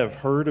 because I have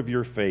heard of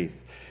your faith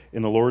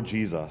in the Lord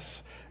Jesus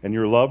and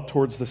your love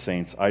towards the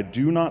saints, I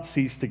do not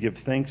cease to give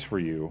thanks for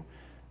you.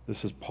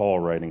 This is Paul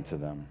writing to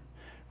them.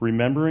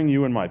 Remembering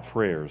you in my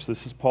prayers,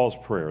 this is Paul's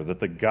prayer, that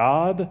the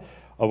God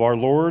of our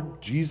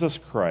Lord Jesus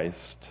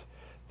Christ,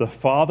 the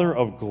Father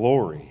of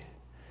glory,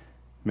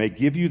 may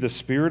give you the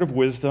spirit of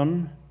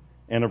wisdom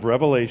and of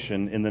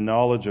revelation in the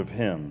knowledge of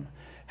him,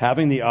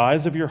 having the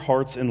eyes of your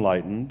hearts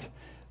enlightened,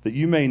 that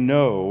you may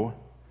know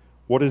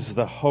what is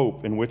the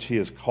hope in which he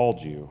has called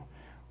you,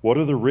 what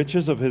are the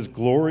riches of his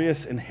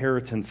glorious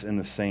inheritance in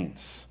the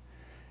saints,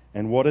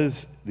 and what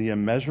is the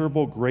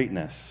immeasurable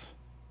greatness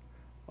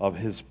of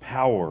his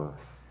power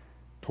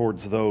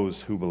towards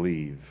those who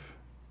believe.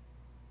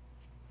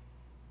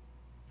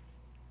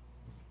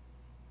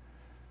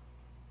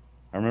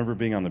 I remember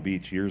being on the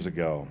beach years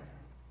ago,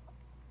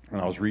 and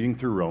I was reading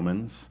through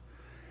Romans.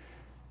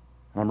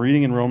 I'm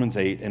reading in Romans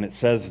 8, and it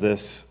says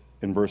this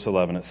in verse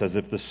 11. It says,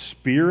 if the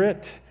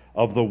Spirit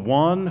of the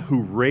one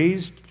who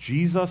raised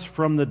Jesus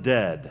from the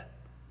dead,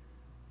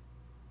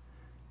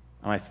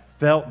 and I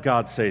felt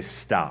God say,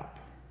 stop.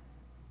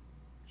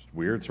 It's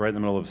weird, it's right in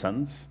the middle of a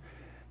sentence.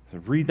 So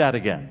read that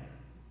again.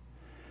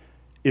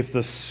 If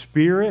the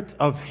Spirit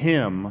of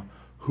him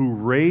who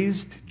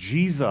raised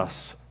Jesus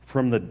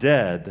from the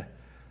dead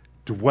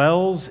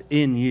dwells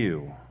in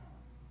you.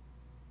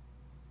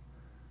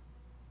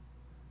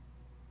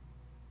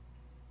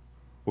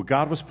 What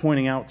God was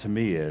pointing out to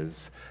me is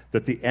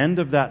that the end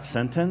of that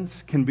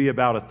sentence can be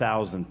about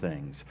 1,000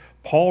 things.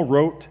 Paul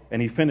wrote,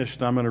 and he finished,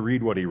 and I'm going to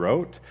read what he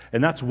wrote,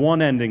 and that's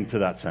one ending to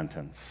that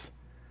sentence.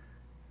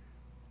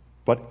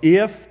 But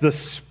if the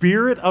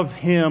Spirit of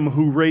him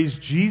who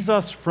raised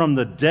Jesus from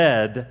the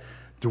dead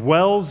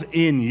dwells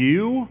in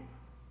you,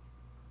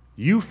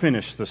 you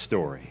finish the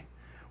story.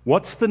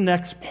 What's the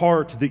next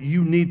part that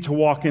you need to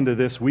walk into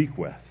this week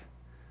with?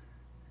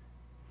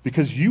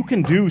 Because you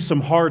can do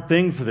some hard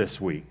things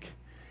this week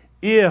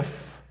if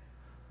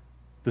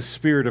the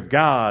Spirit of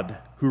God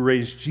who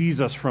raised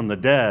Jesus from the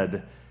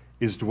dead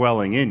is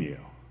dwelling in you.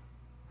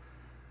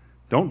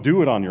 Don't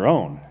do it on your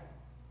own.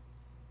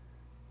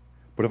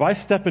 But if I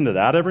step into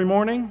that every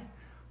morning,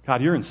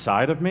 God, you're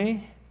inside of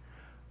me.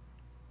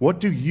 What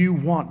do you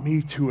want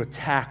me to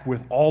attack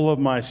with all of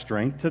my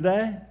strength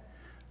today?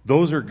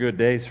 Those are good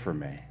days for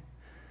me.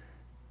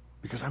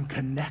 Because I'm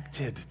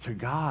connected to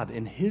God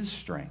in his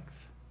strength.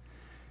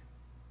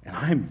 And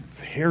I'm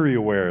very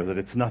aware that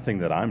it's nothing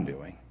that I'm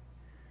doing.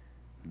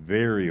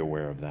 Very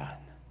aware of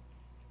that.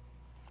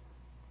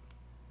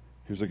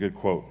 Here's a good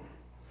quote.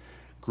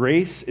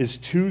 Grace is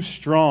too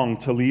strong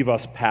to leave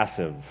us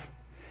passive.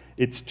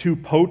 It's too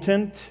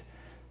potent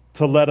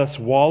to let us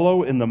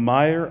wallow in the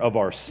mire of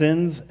our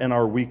sins and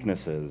our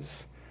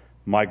weaknesses.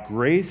 My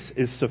grace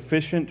is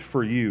sufficient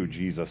for you,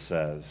 Jesus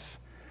says,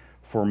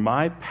 for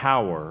my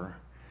power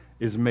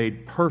is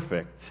made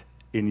perfect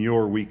in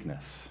your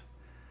weakness.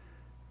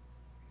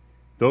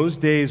 Those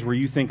days where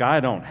you think, I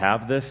don't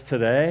have this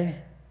today,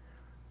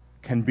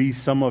 can be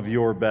some of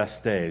your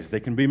best days. They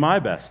can be my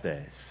best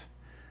days,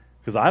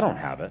 because I don't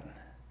have it.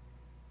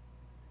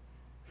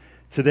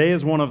 Today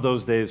is one of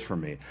those days for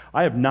me.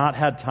 I have not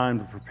had time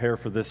to prepare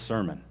for this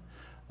sermon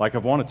like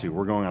I've wanted to.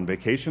 We're going on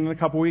vacation in a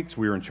couple weeks.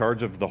 We were in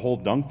charge of the whole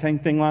dunk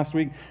tank thing last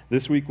week.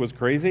 This week was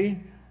crazy.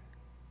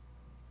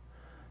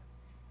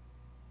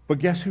 But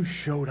guess who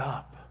showed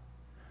up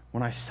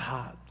when I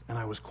sat and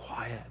I was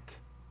quiet?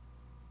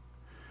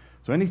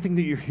 So anything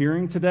that you're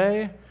hearing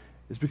today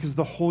is because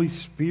the Holy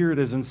Spirit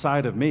is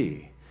inside of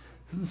me.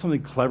 This isn't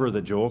something clever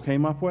that Joel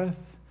came up with.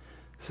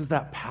 This is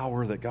that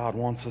power that God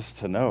wants us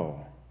to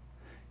know.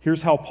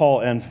 Here's how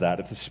Paul ends that.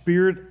 If the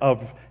Spirit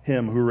of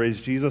him who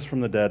raised Jesus from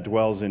the dead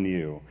dwells in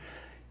you,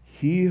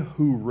 he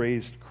who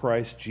raised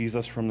Christ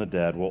Jesus from the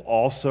dead will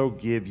also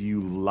give you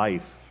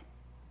life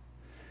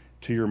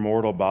to your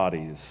mortal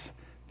bodies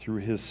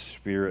through His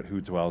Spirit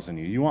who dwells in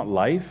you. You want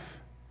life?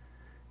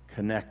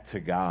 Connect to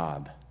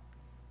God.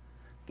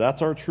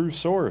 That's our true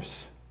source.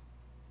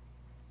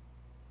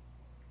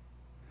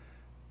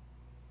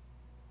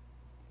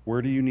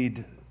 Where do you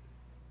need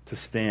to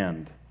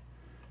stand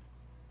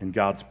in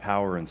God's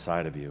power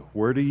inside of you?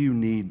 Where do you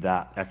need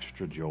that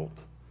extra jolt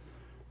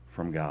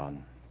from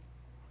God?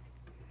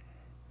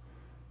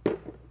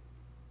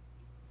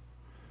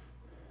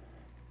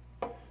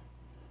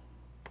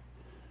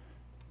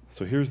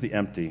 So here's the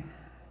empty.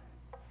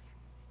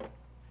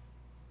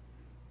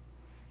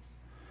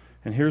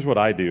 And here's what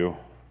I do,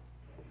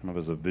 kind of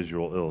as a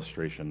visual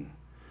illustration.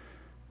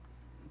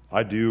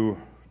 I do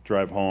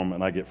drive home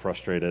and I get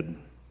frustrated.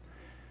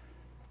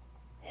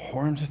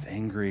 Or I'm just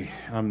angry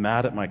and I'm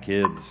mad at my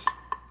kids.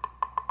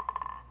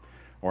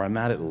 Or I'm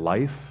mad at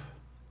life.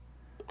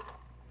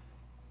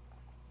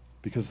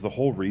 Because the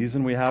whole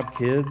reason we have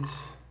kids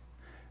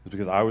is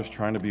because I was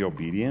trying to be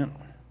obedient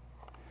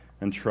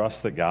and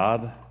trust that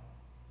God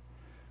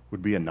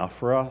would be enough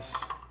for us.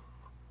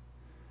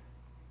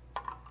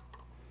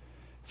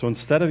 So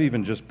instead of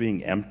even just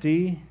being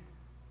empty,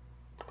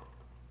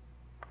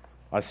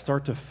 I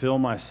start to fill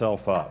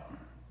myself up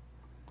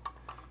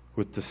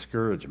with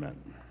discouragement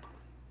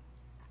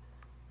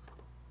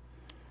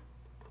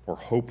or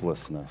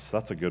hopelessness.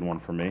 That's a good one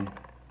for me.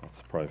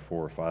 That's probably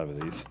 4 or 5 of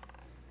these.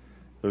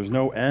 There's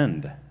no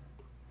end.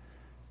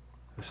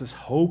 This is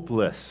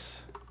hopeless.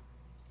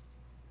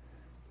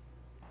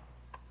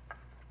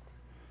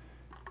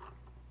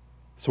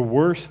 So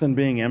worse than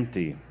being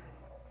empty,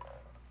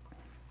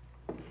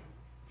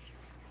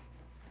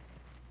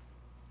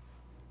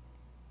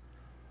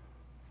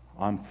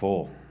 I'm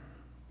full.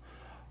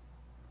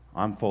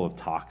 I'm full of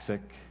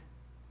toxic,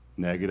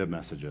 negative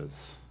messages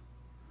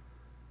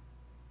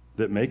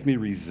that make me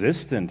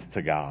resistant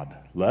to God,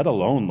 let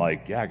alone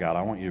like, yeah, God,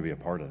 I want you to be a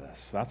part of this.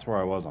 That's where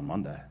I was on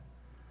Monday.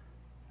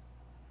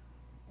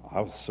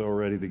 I was so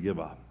ready to give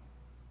up.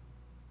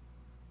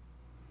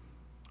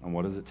 And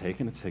what has it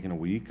taken? It's taken a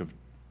week of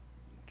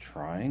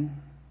trying.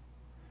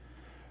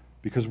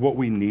 Because what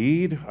we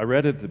need, I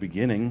read it at the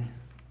beginning,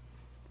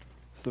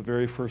 it's the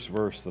very first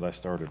verse that I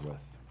started with.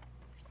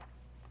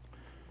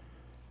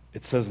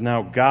 It says,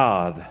 now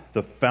God,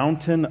 the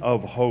fountain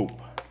of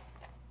hope,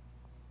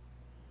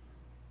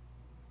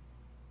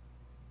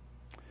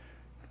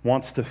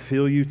 wants to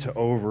fill you to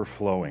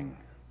overflowing.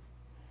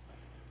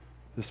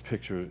 This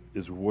picture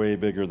is way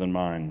bigger than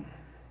mine.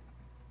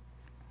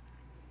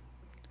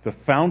 The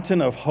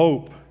fountain of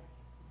hope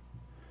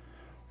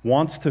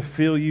wants to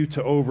fill you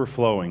to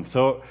overflowing.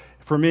 So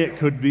for me, it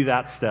could be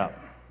that step.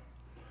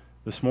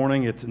 This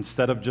morning, it's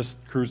instead of just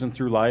cruising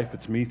through life,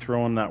 it's me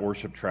throwing that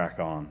worship track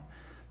on.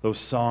 Those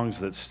songs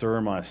that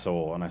stir my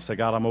soul. And I say,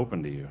 God, I'm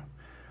open to you.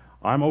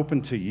 I'm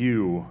open to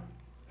you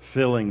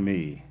filling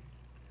me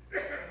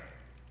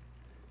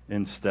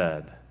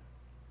instead.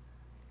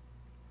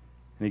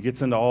 And he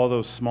gets into all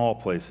those small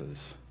places,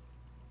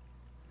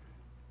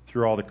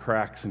 through all the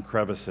cracks and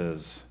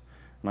crevices.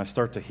 And I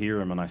start to hear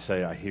him and I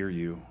say, I hear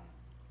you.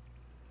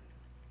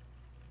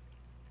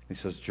 He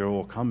says,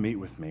 Joel, come meet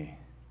with me.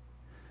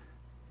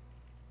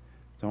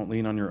 Don't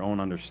lean on your own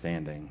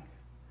understanding,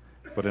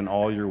 but in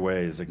all your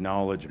ways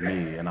acknowledge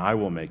me, and I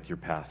will make your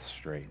path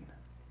straight.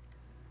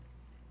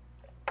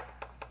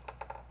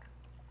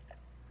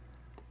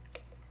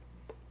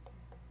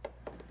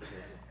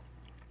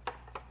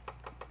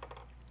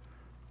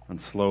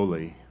 And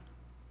slowly,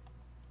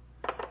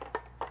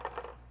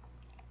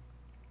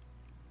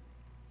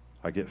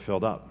 I get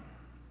filled up.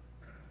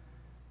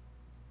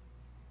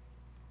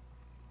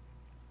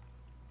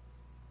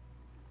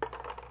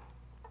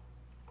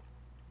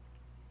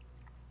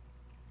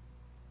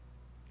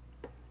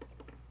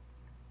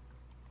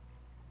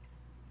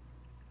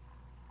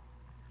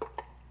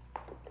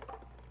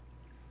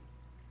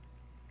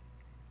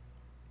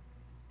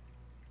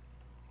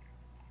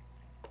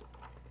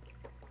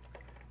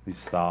 These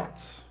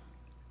thoughts,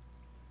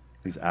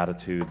 these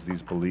attitudes,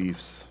 these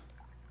beliefs,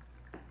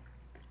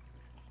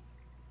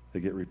 they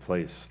get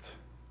replaced.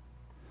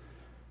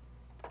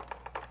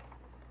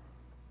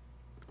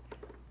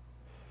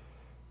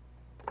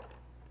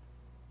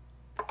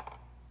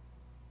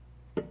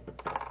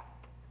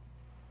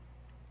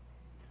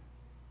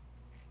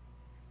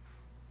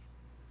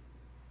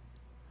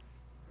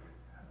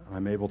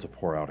 I'm able to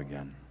pour out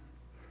again.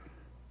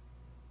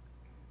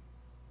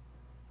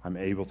 I'm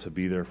able to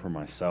be there for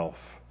myself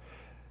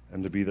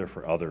and to be there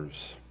for others.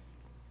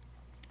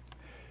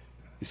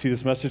 You see,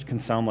 this message can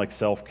sound like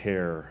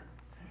self-care,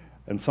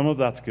 and some of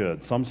that's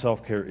good. Some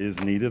self-care is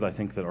needed. I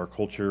think that our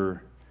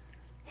culture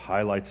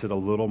highlights it a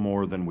little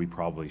more than we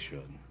probably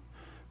should.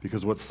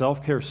 Because what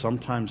self-care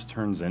sometimes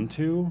turns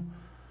into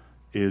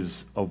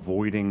is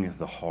avoiding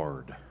the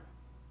hard.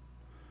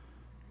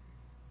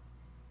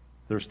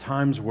 There's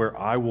times where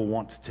I will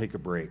want to take a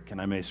break,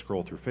 and I may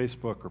scroll through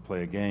Facebook or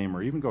play a game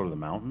or even go to the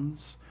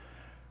mountains.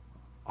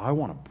 I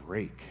want a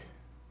break.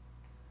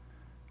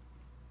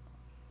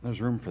 There's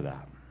room for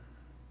that.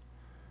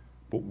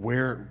 But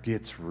where it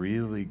gets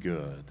really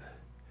good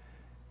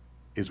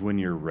is when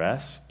your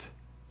rest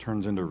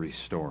turns into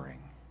restoring.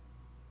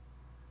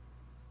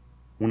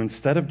 When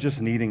instead of just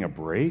needing a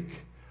break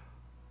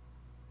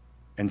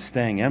and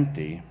staying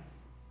empty,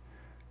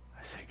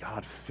 I say,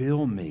 God,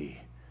 fill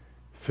me.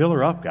 Fill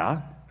her up,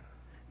 God.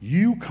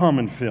 You come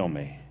and fill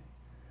me.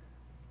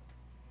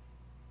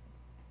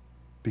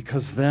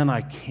 Because then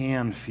I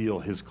can feel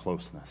His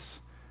closeness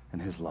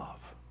and His love.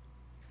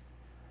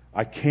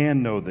 I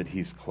can know that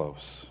He's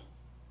close.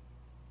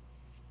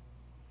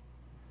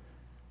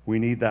 We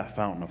need that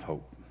fountain of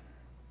hope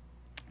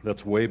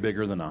that's way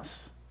bigger than us,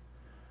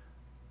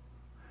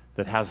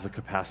 that has the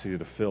capacity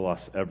to fill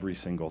us every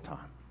single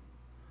time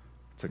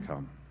to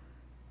come.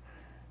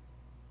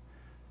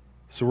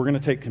 So we're going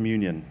to take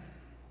communion.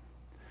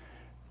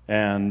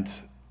 And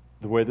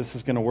the way this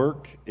is going to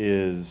work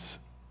is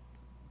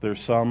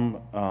there's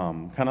some,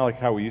 kind of like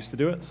how we used to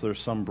do it. So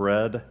there's some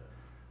bread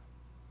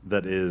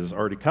that is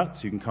already cut,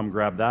 so you can come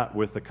grab that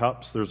with the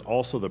cups. There's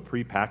also the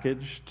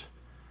prepackaged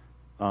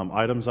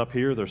items up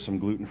here. There's some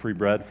gluten-free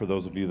bread for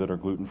those of you that are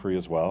gluten-free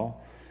as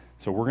well.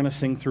 So we're going to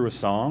sing through a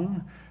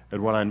song,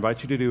 and what I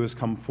invite you to do is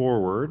come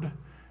forward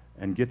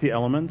and get the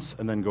elements,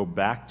 and then go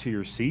back to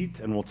your seat,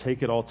 and we'll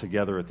take it all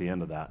together at the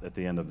end of that, at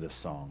the end of this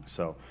song.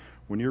 So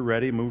when you're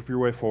ready, move your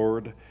way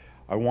forward.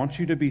 I want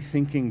you to be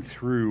thinking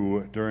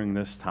through during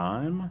this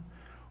time,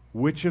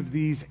 which of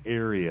these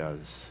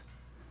areas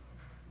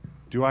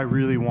do I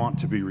really want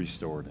to be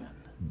restored in?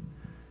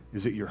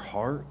 Is it your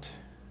heart?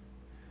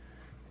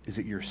 Is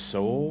it your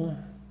soul?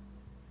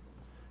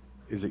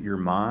 Is it your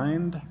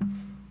mind?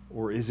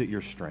 Or is it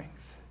your strength?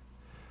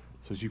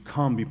 So as you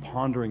come, be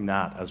pondering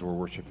that as we're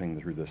worshiping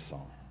through this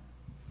song.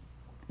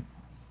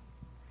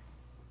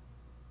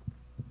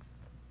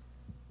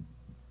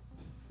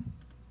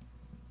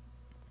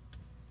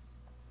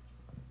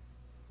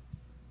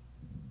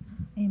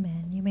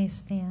 Amen. You may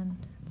stand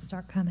and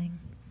start coming.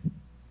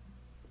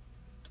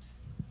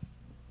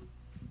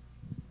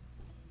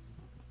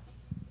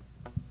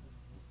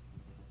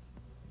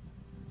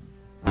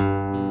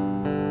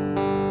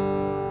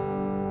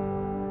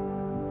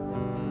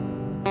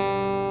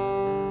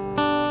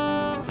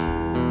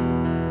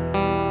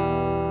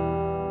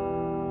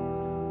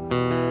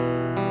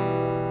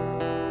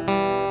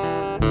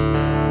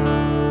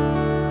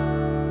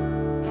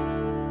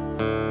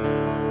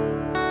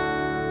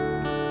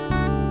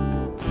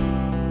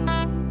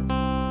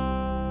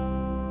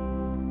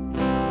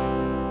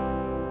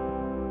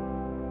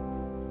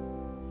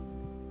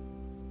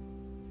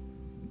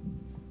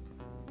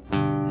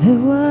 There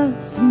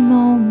was a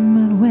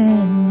moment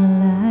when the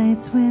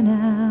lights went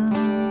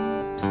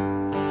out,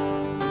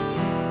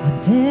 when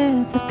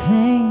death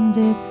acclaimed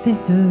its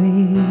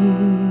victory.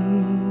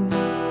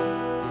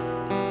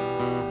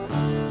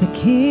 The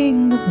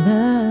King of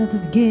love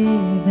has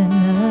given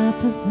up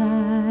His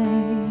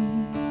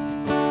life,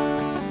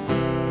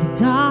 the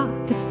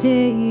darkest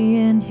day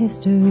in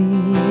history.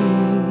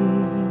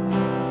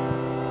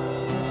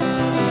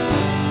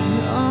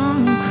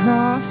 On the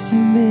cross He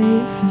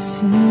made for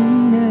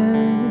sinners,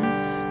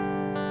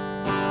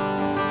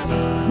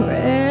 for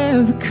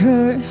every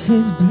curse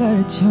His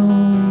blood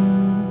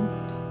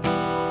atoned,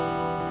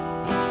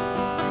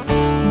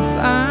 and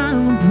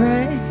final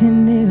breath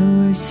and it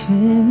was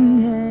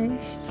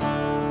finished.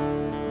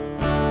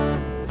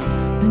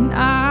 And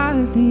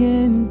I at the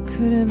end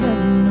could have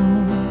ever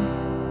known.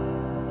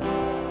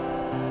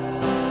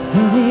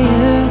 And the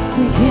earth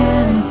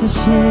began to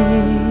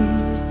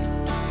shake,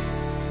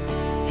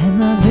 and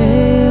the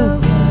veil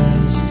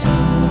was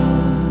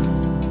torn.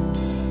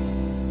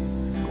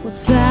 What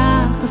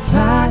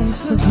sacrifice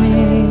was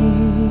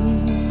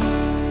made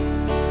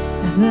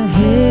as the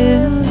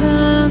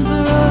heavens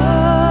rose,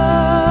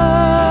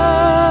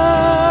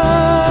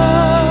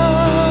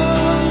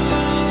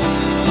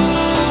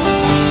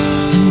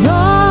 and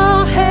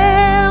all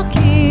hail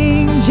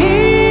King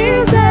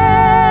Jesus,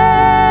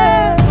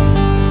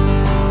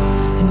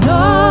 and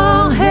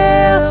all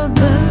hail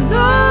the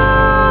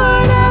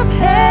Lord of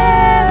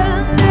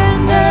heaven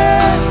and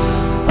earth.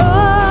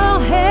 All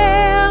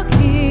hail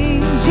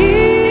King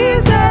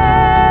Jesus,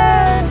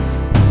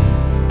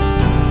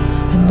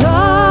 and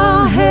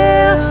all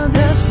hail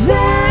the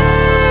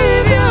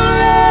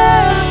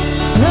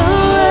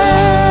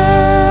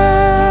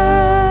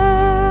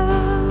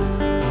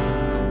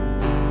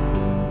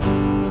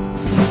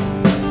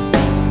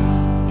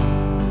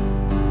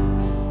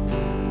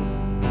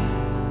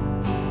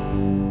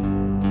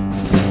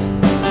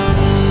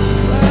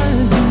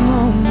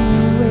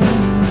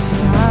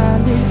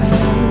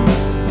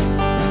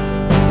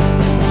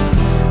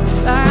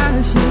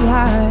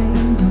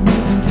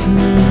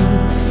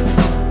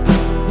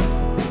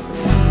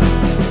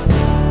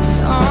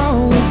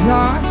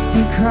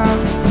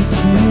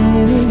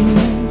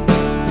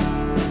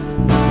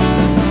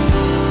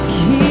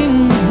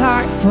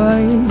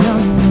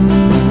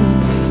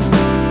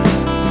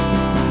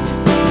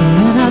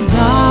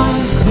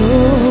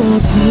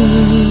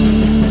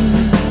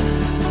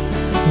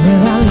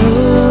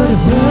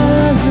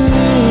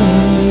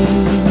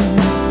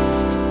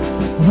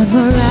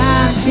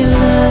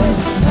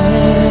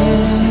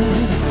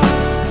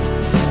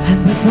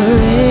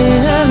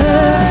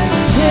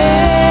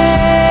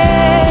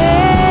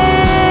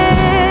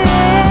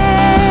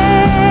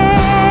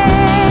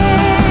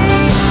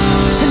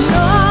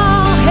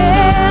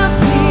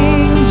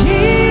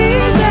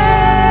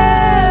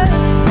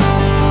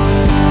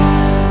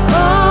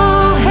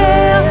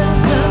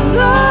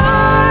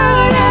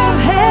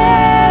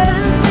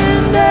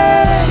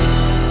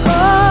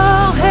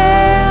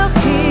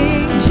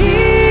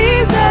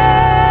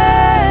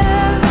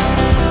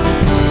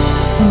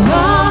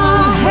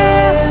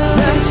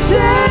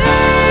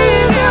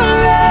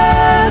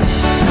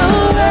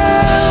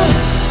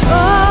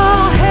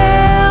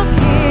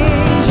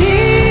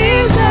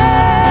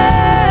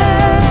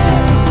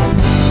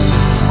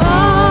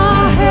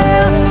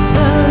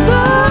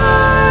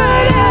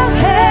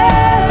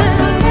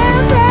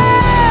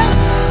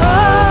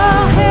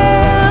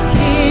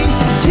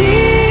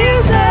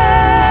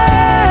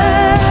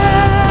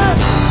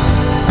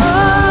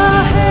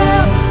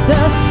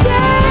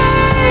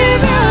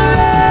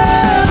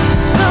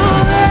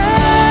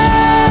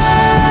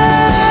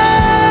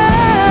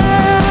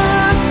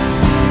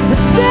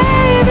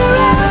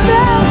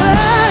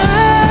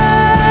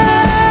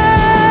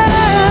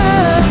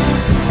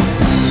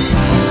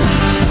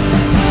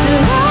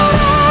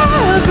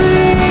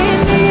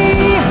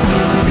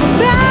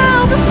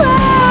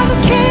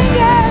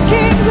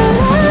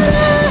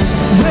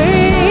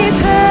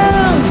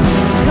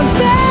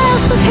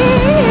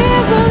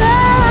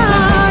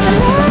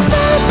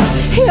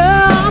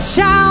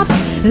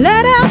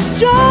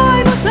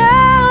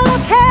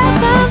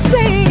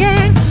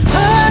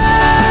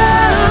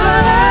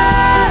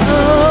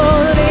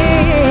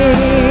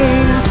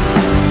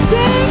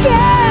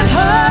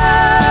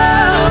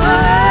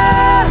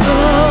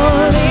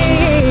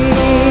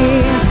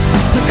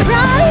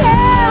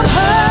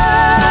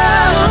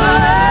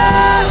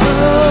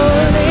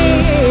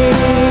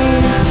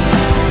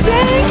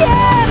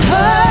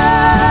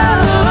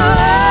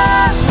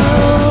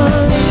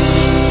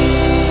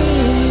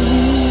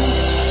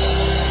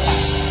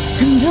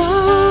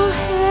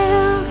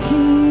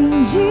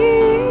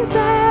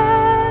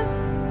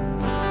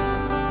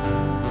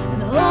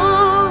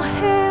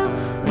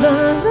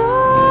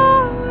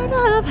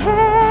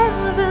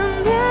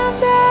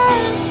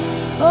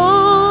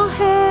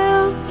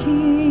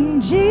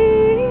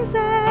Jesus,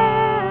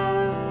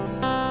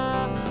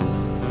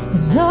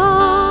 and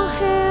all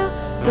hail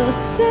the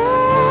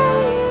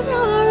Savior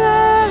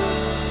of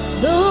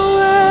the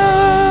world.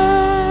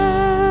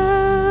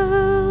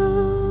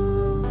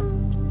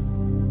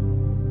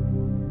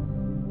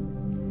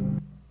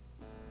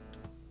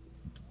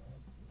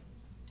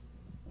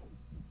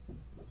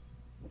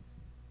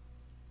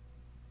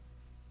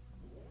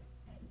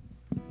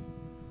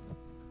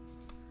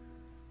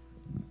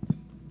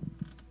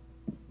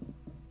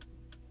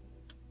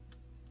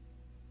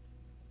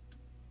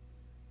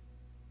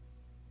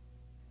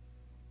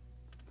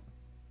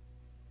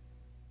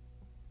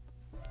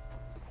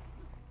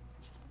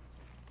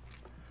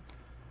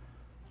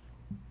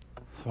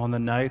 So on the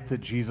night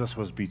that Jesus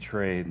was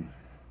betrayed,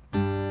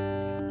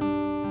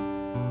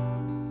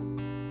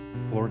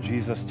 Lord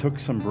Jesus took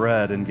some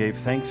bread and gave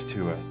thanks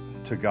to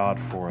God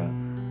for it.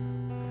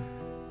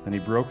 And he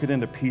broke it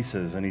into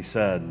pieces and he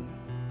said,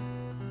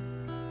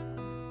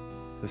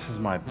 "This is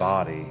my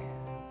body,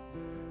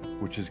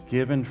 which is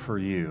given for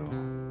you.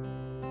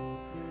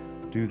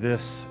 Do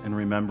this in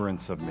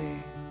remembrance of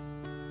me."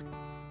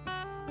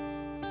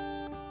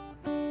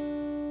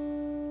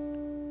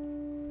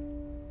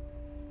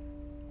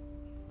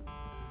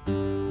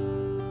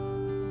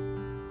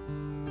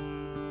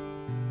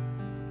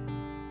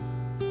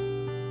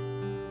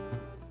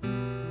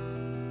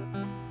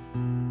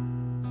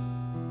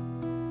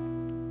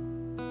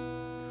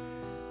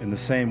 In the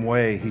same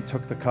way, he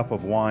took the cup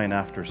of wine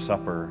after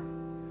supper,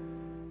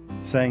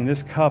 saying,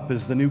 "This cup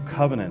is the new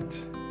covenant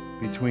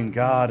between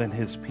God and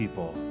his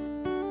people,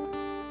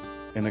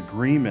 an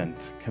agreement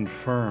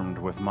confirmed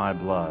with my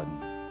blood.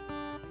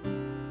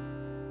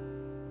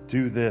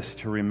 Do this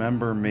to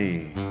remember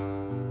me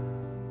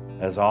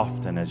as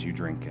often as you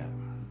drink it."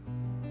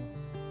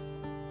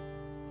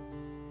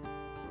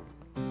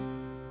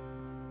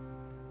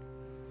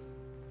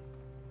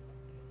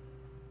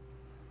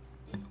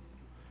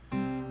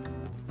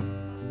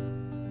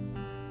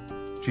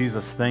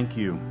 Jesus, thank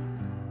you.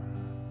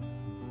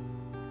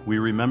 We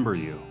remember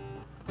you.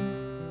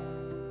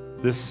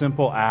 This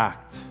simple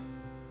act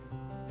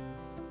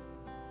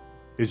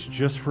is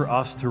just for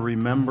us to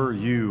remember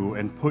you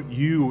and put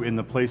you in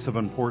the place of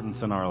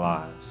importance in our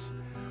lives.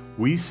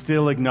 We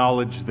still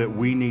acknowledge that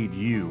we need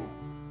you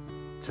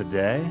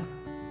today,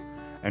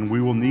 and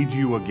we will need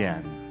you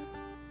again.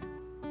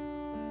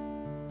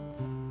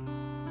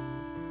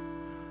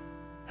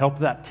 Help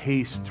that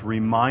taste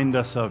remind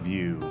us of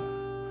you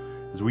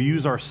as we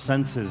use our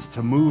senses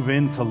to move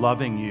into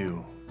loving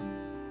you.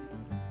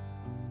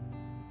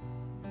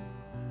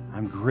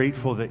 I'm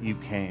grateful that you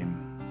came.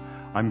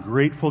 I'm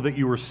grateful that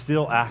you were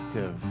still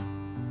active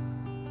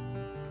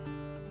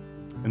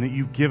and that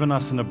you've given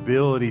us an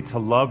ability to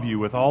love you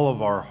with all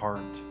of our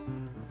heart,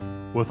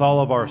 with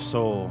all of our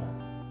soul,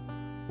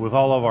 with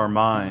all of our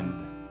mind,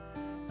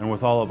 and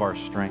with all of our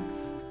strength.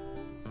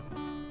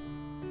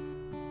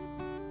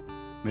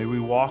 May we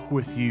walk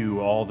with you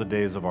all the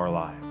days of our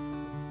life.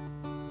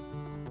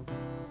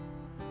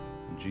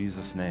 In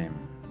Jesus' name,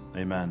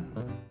 amen.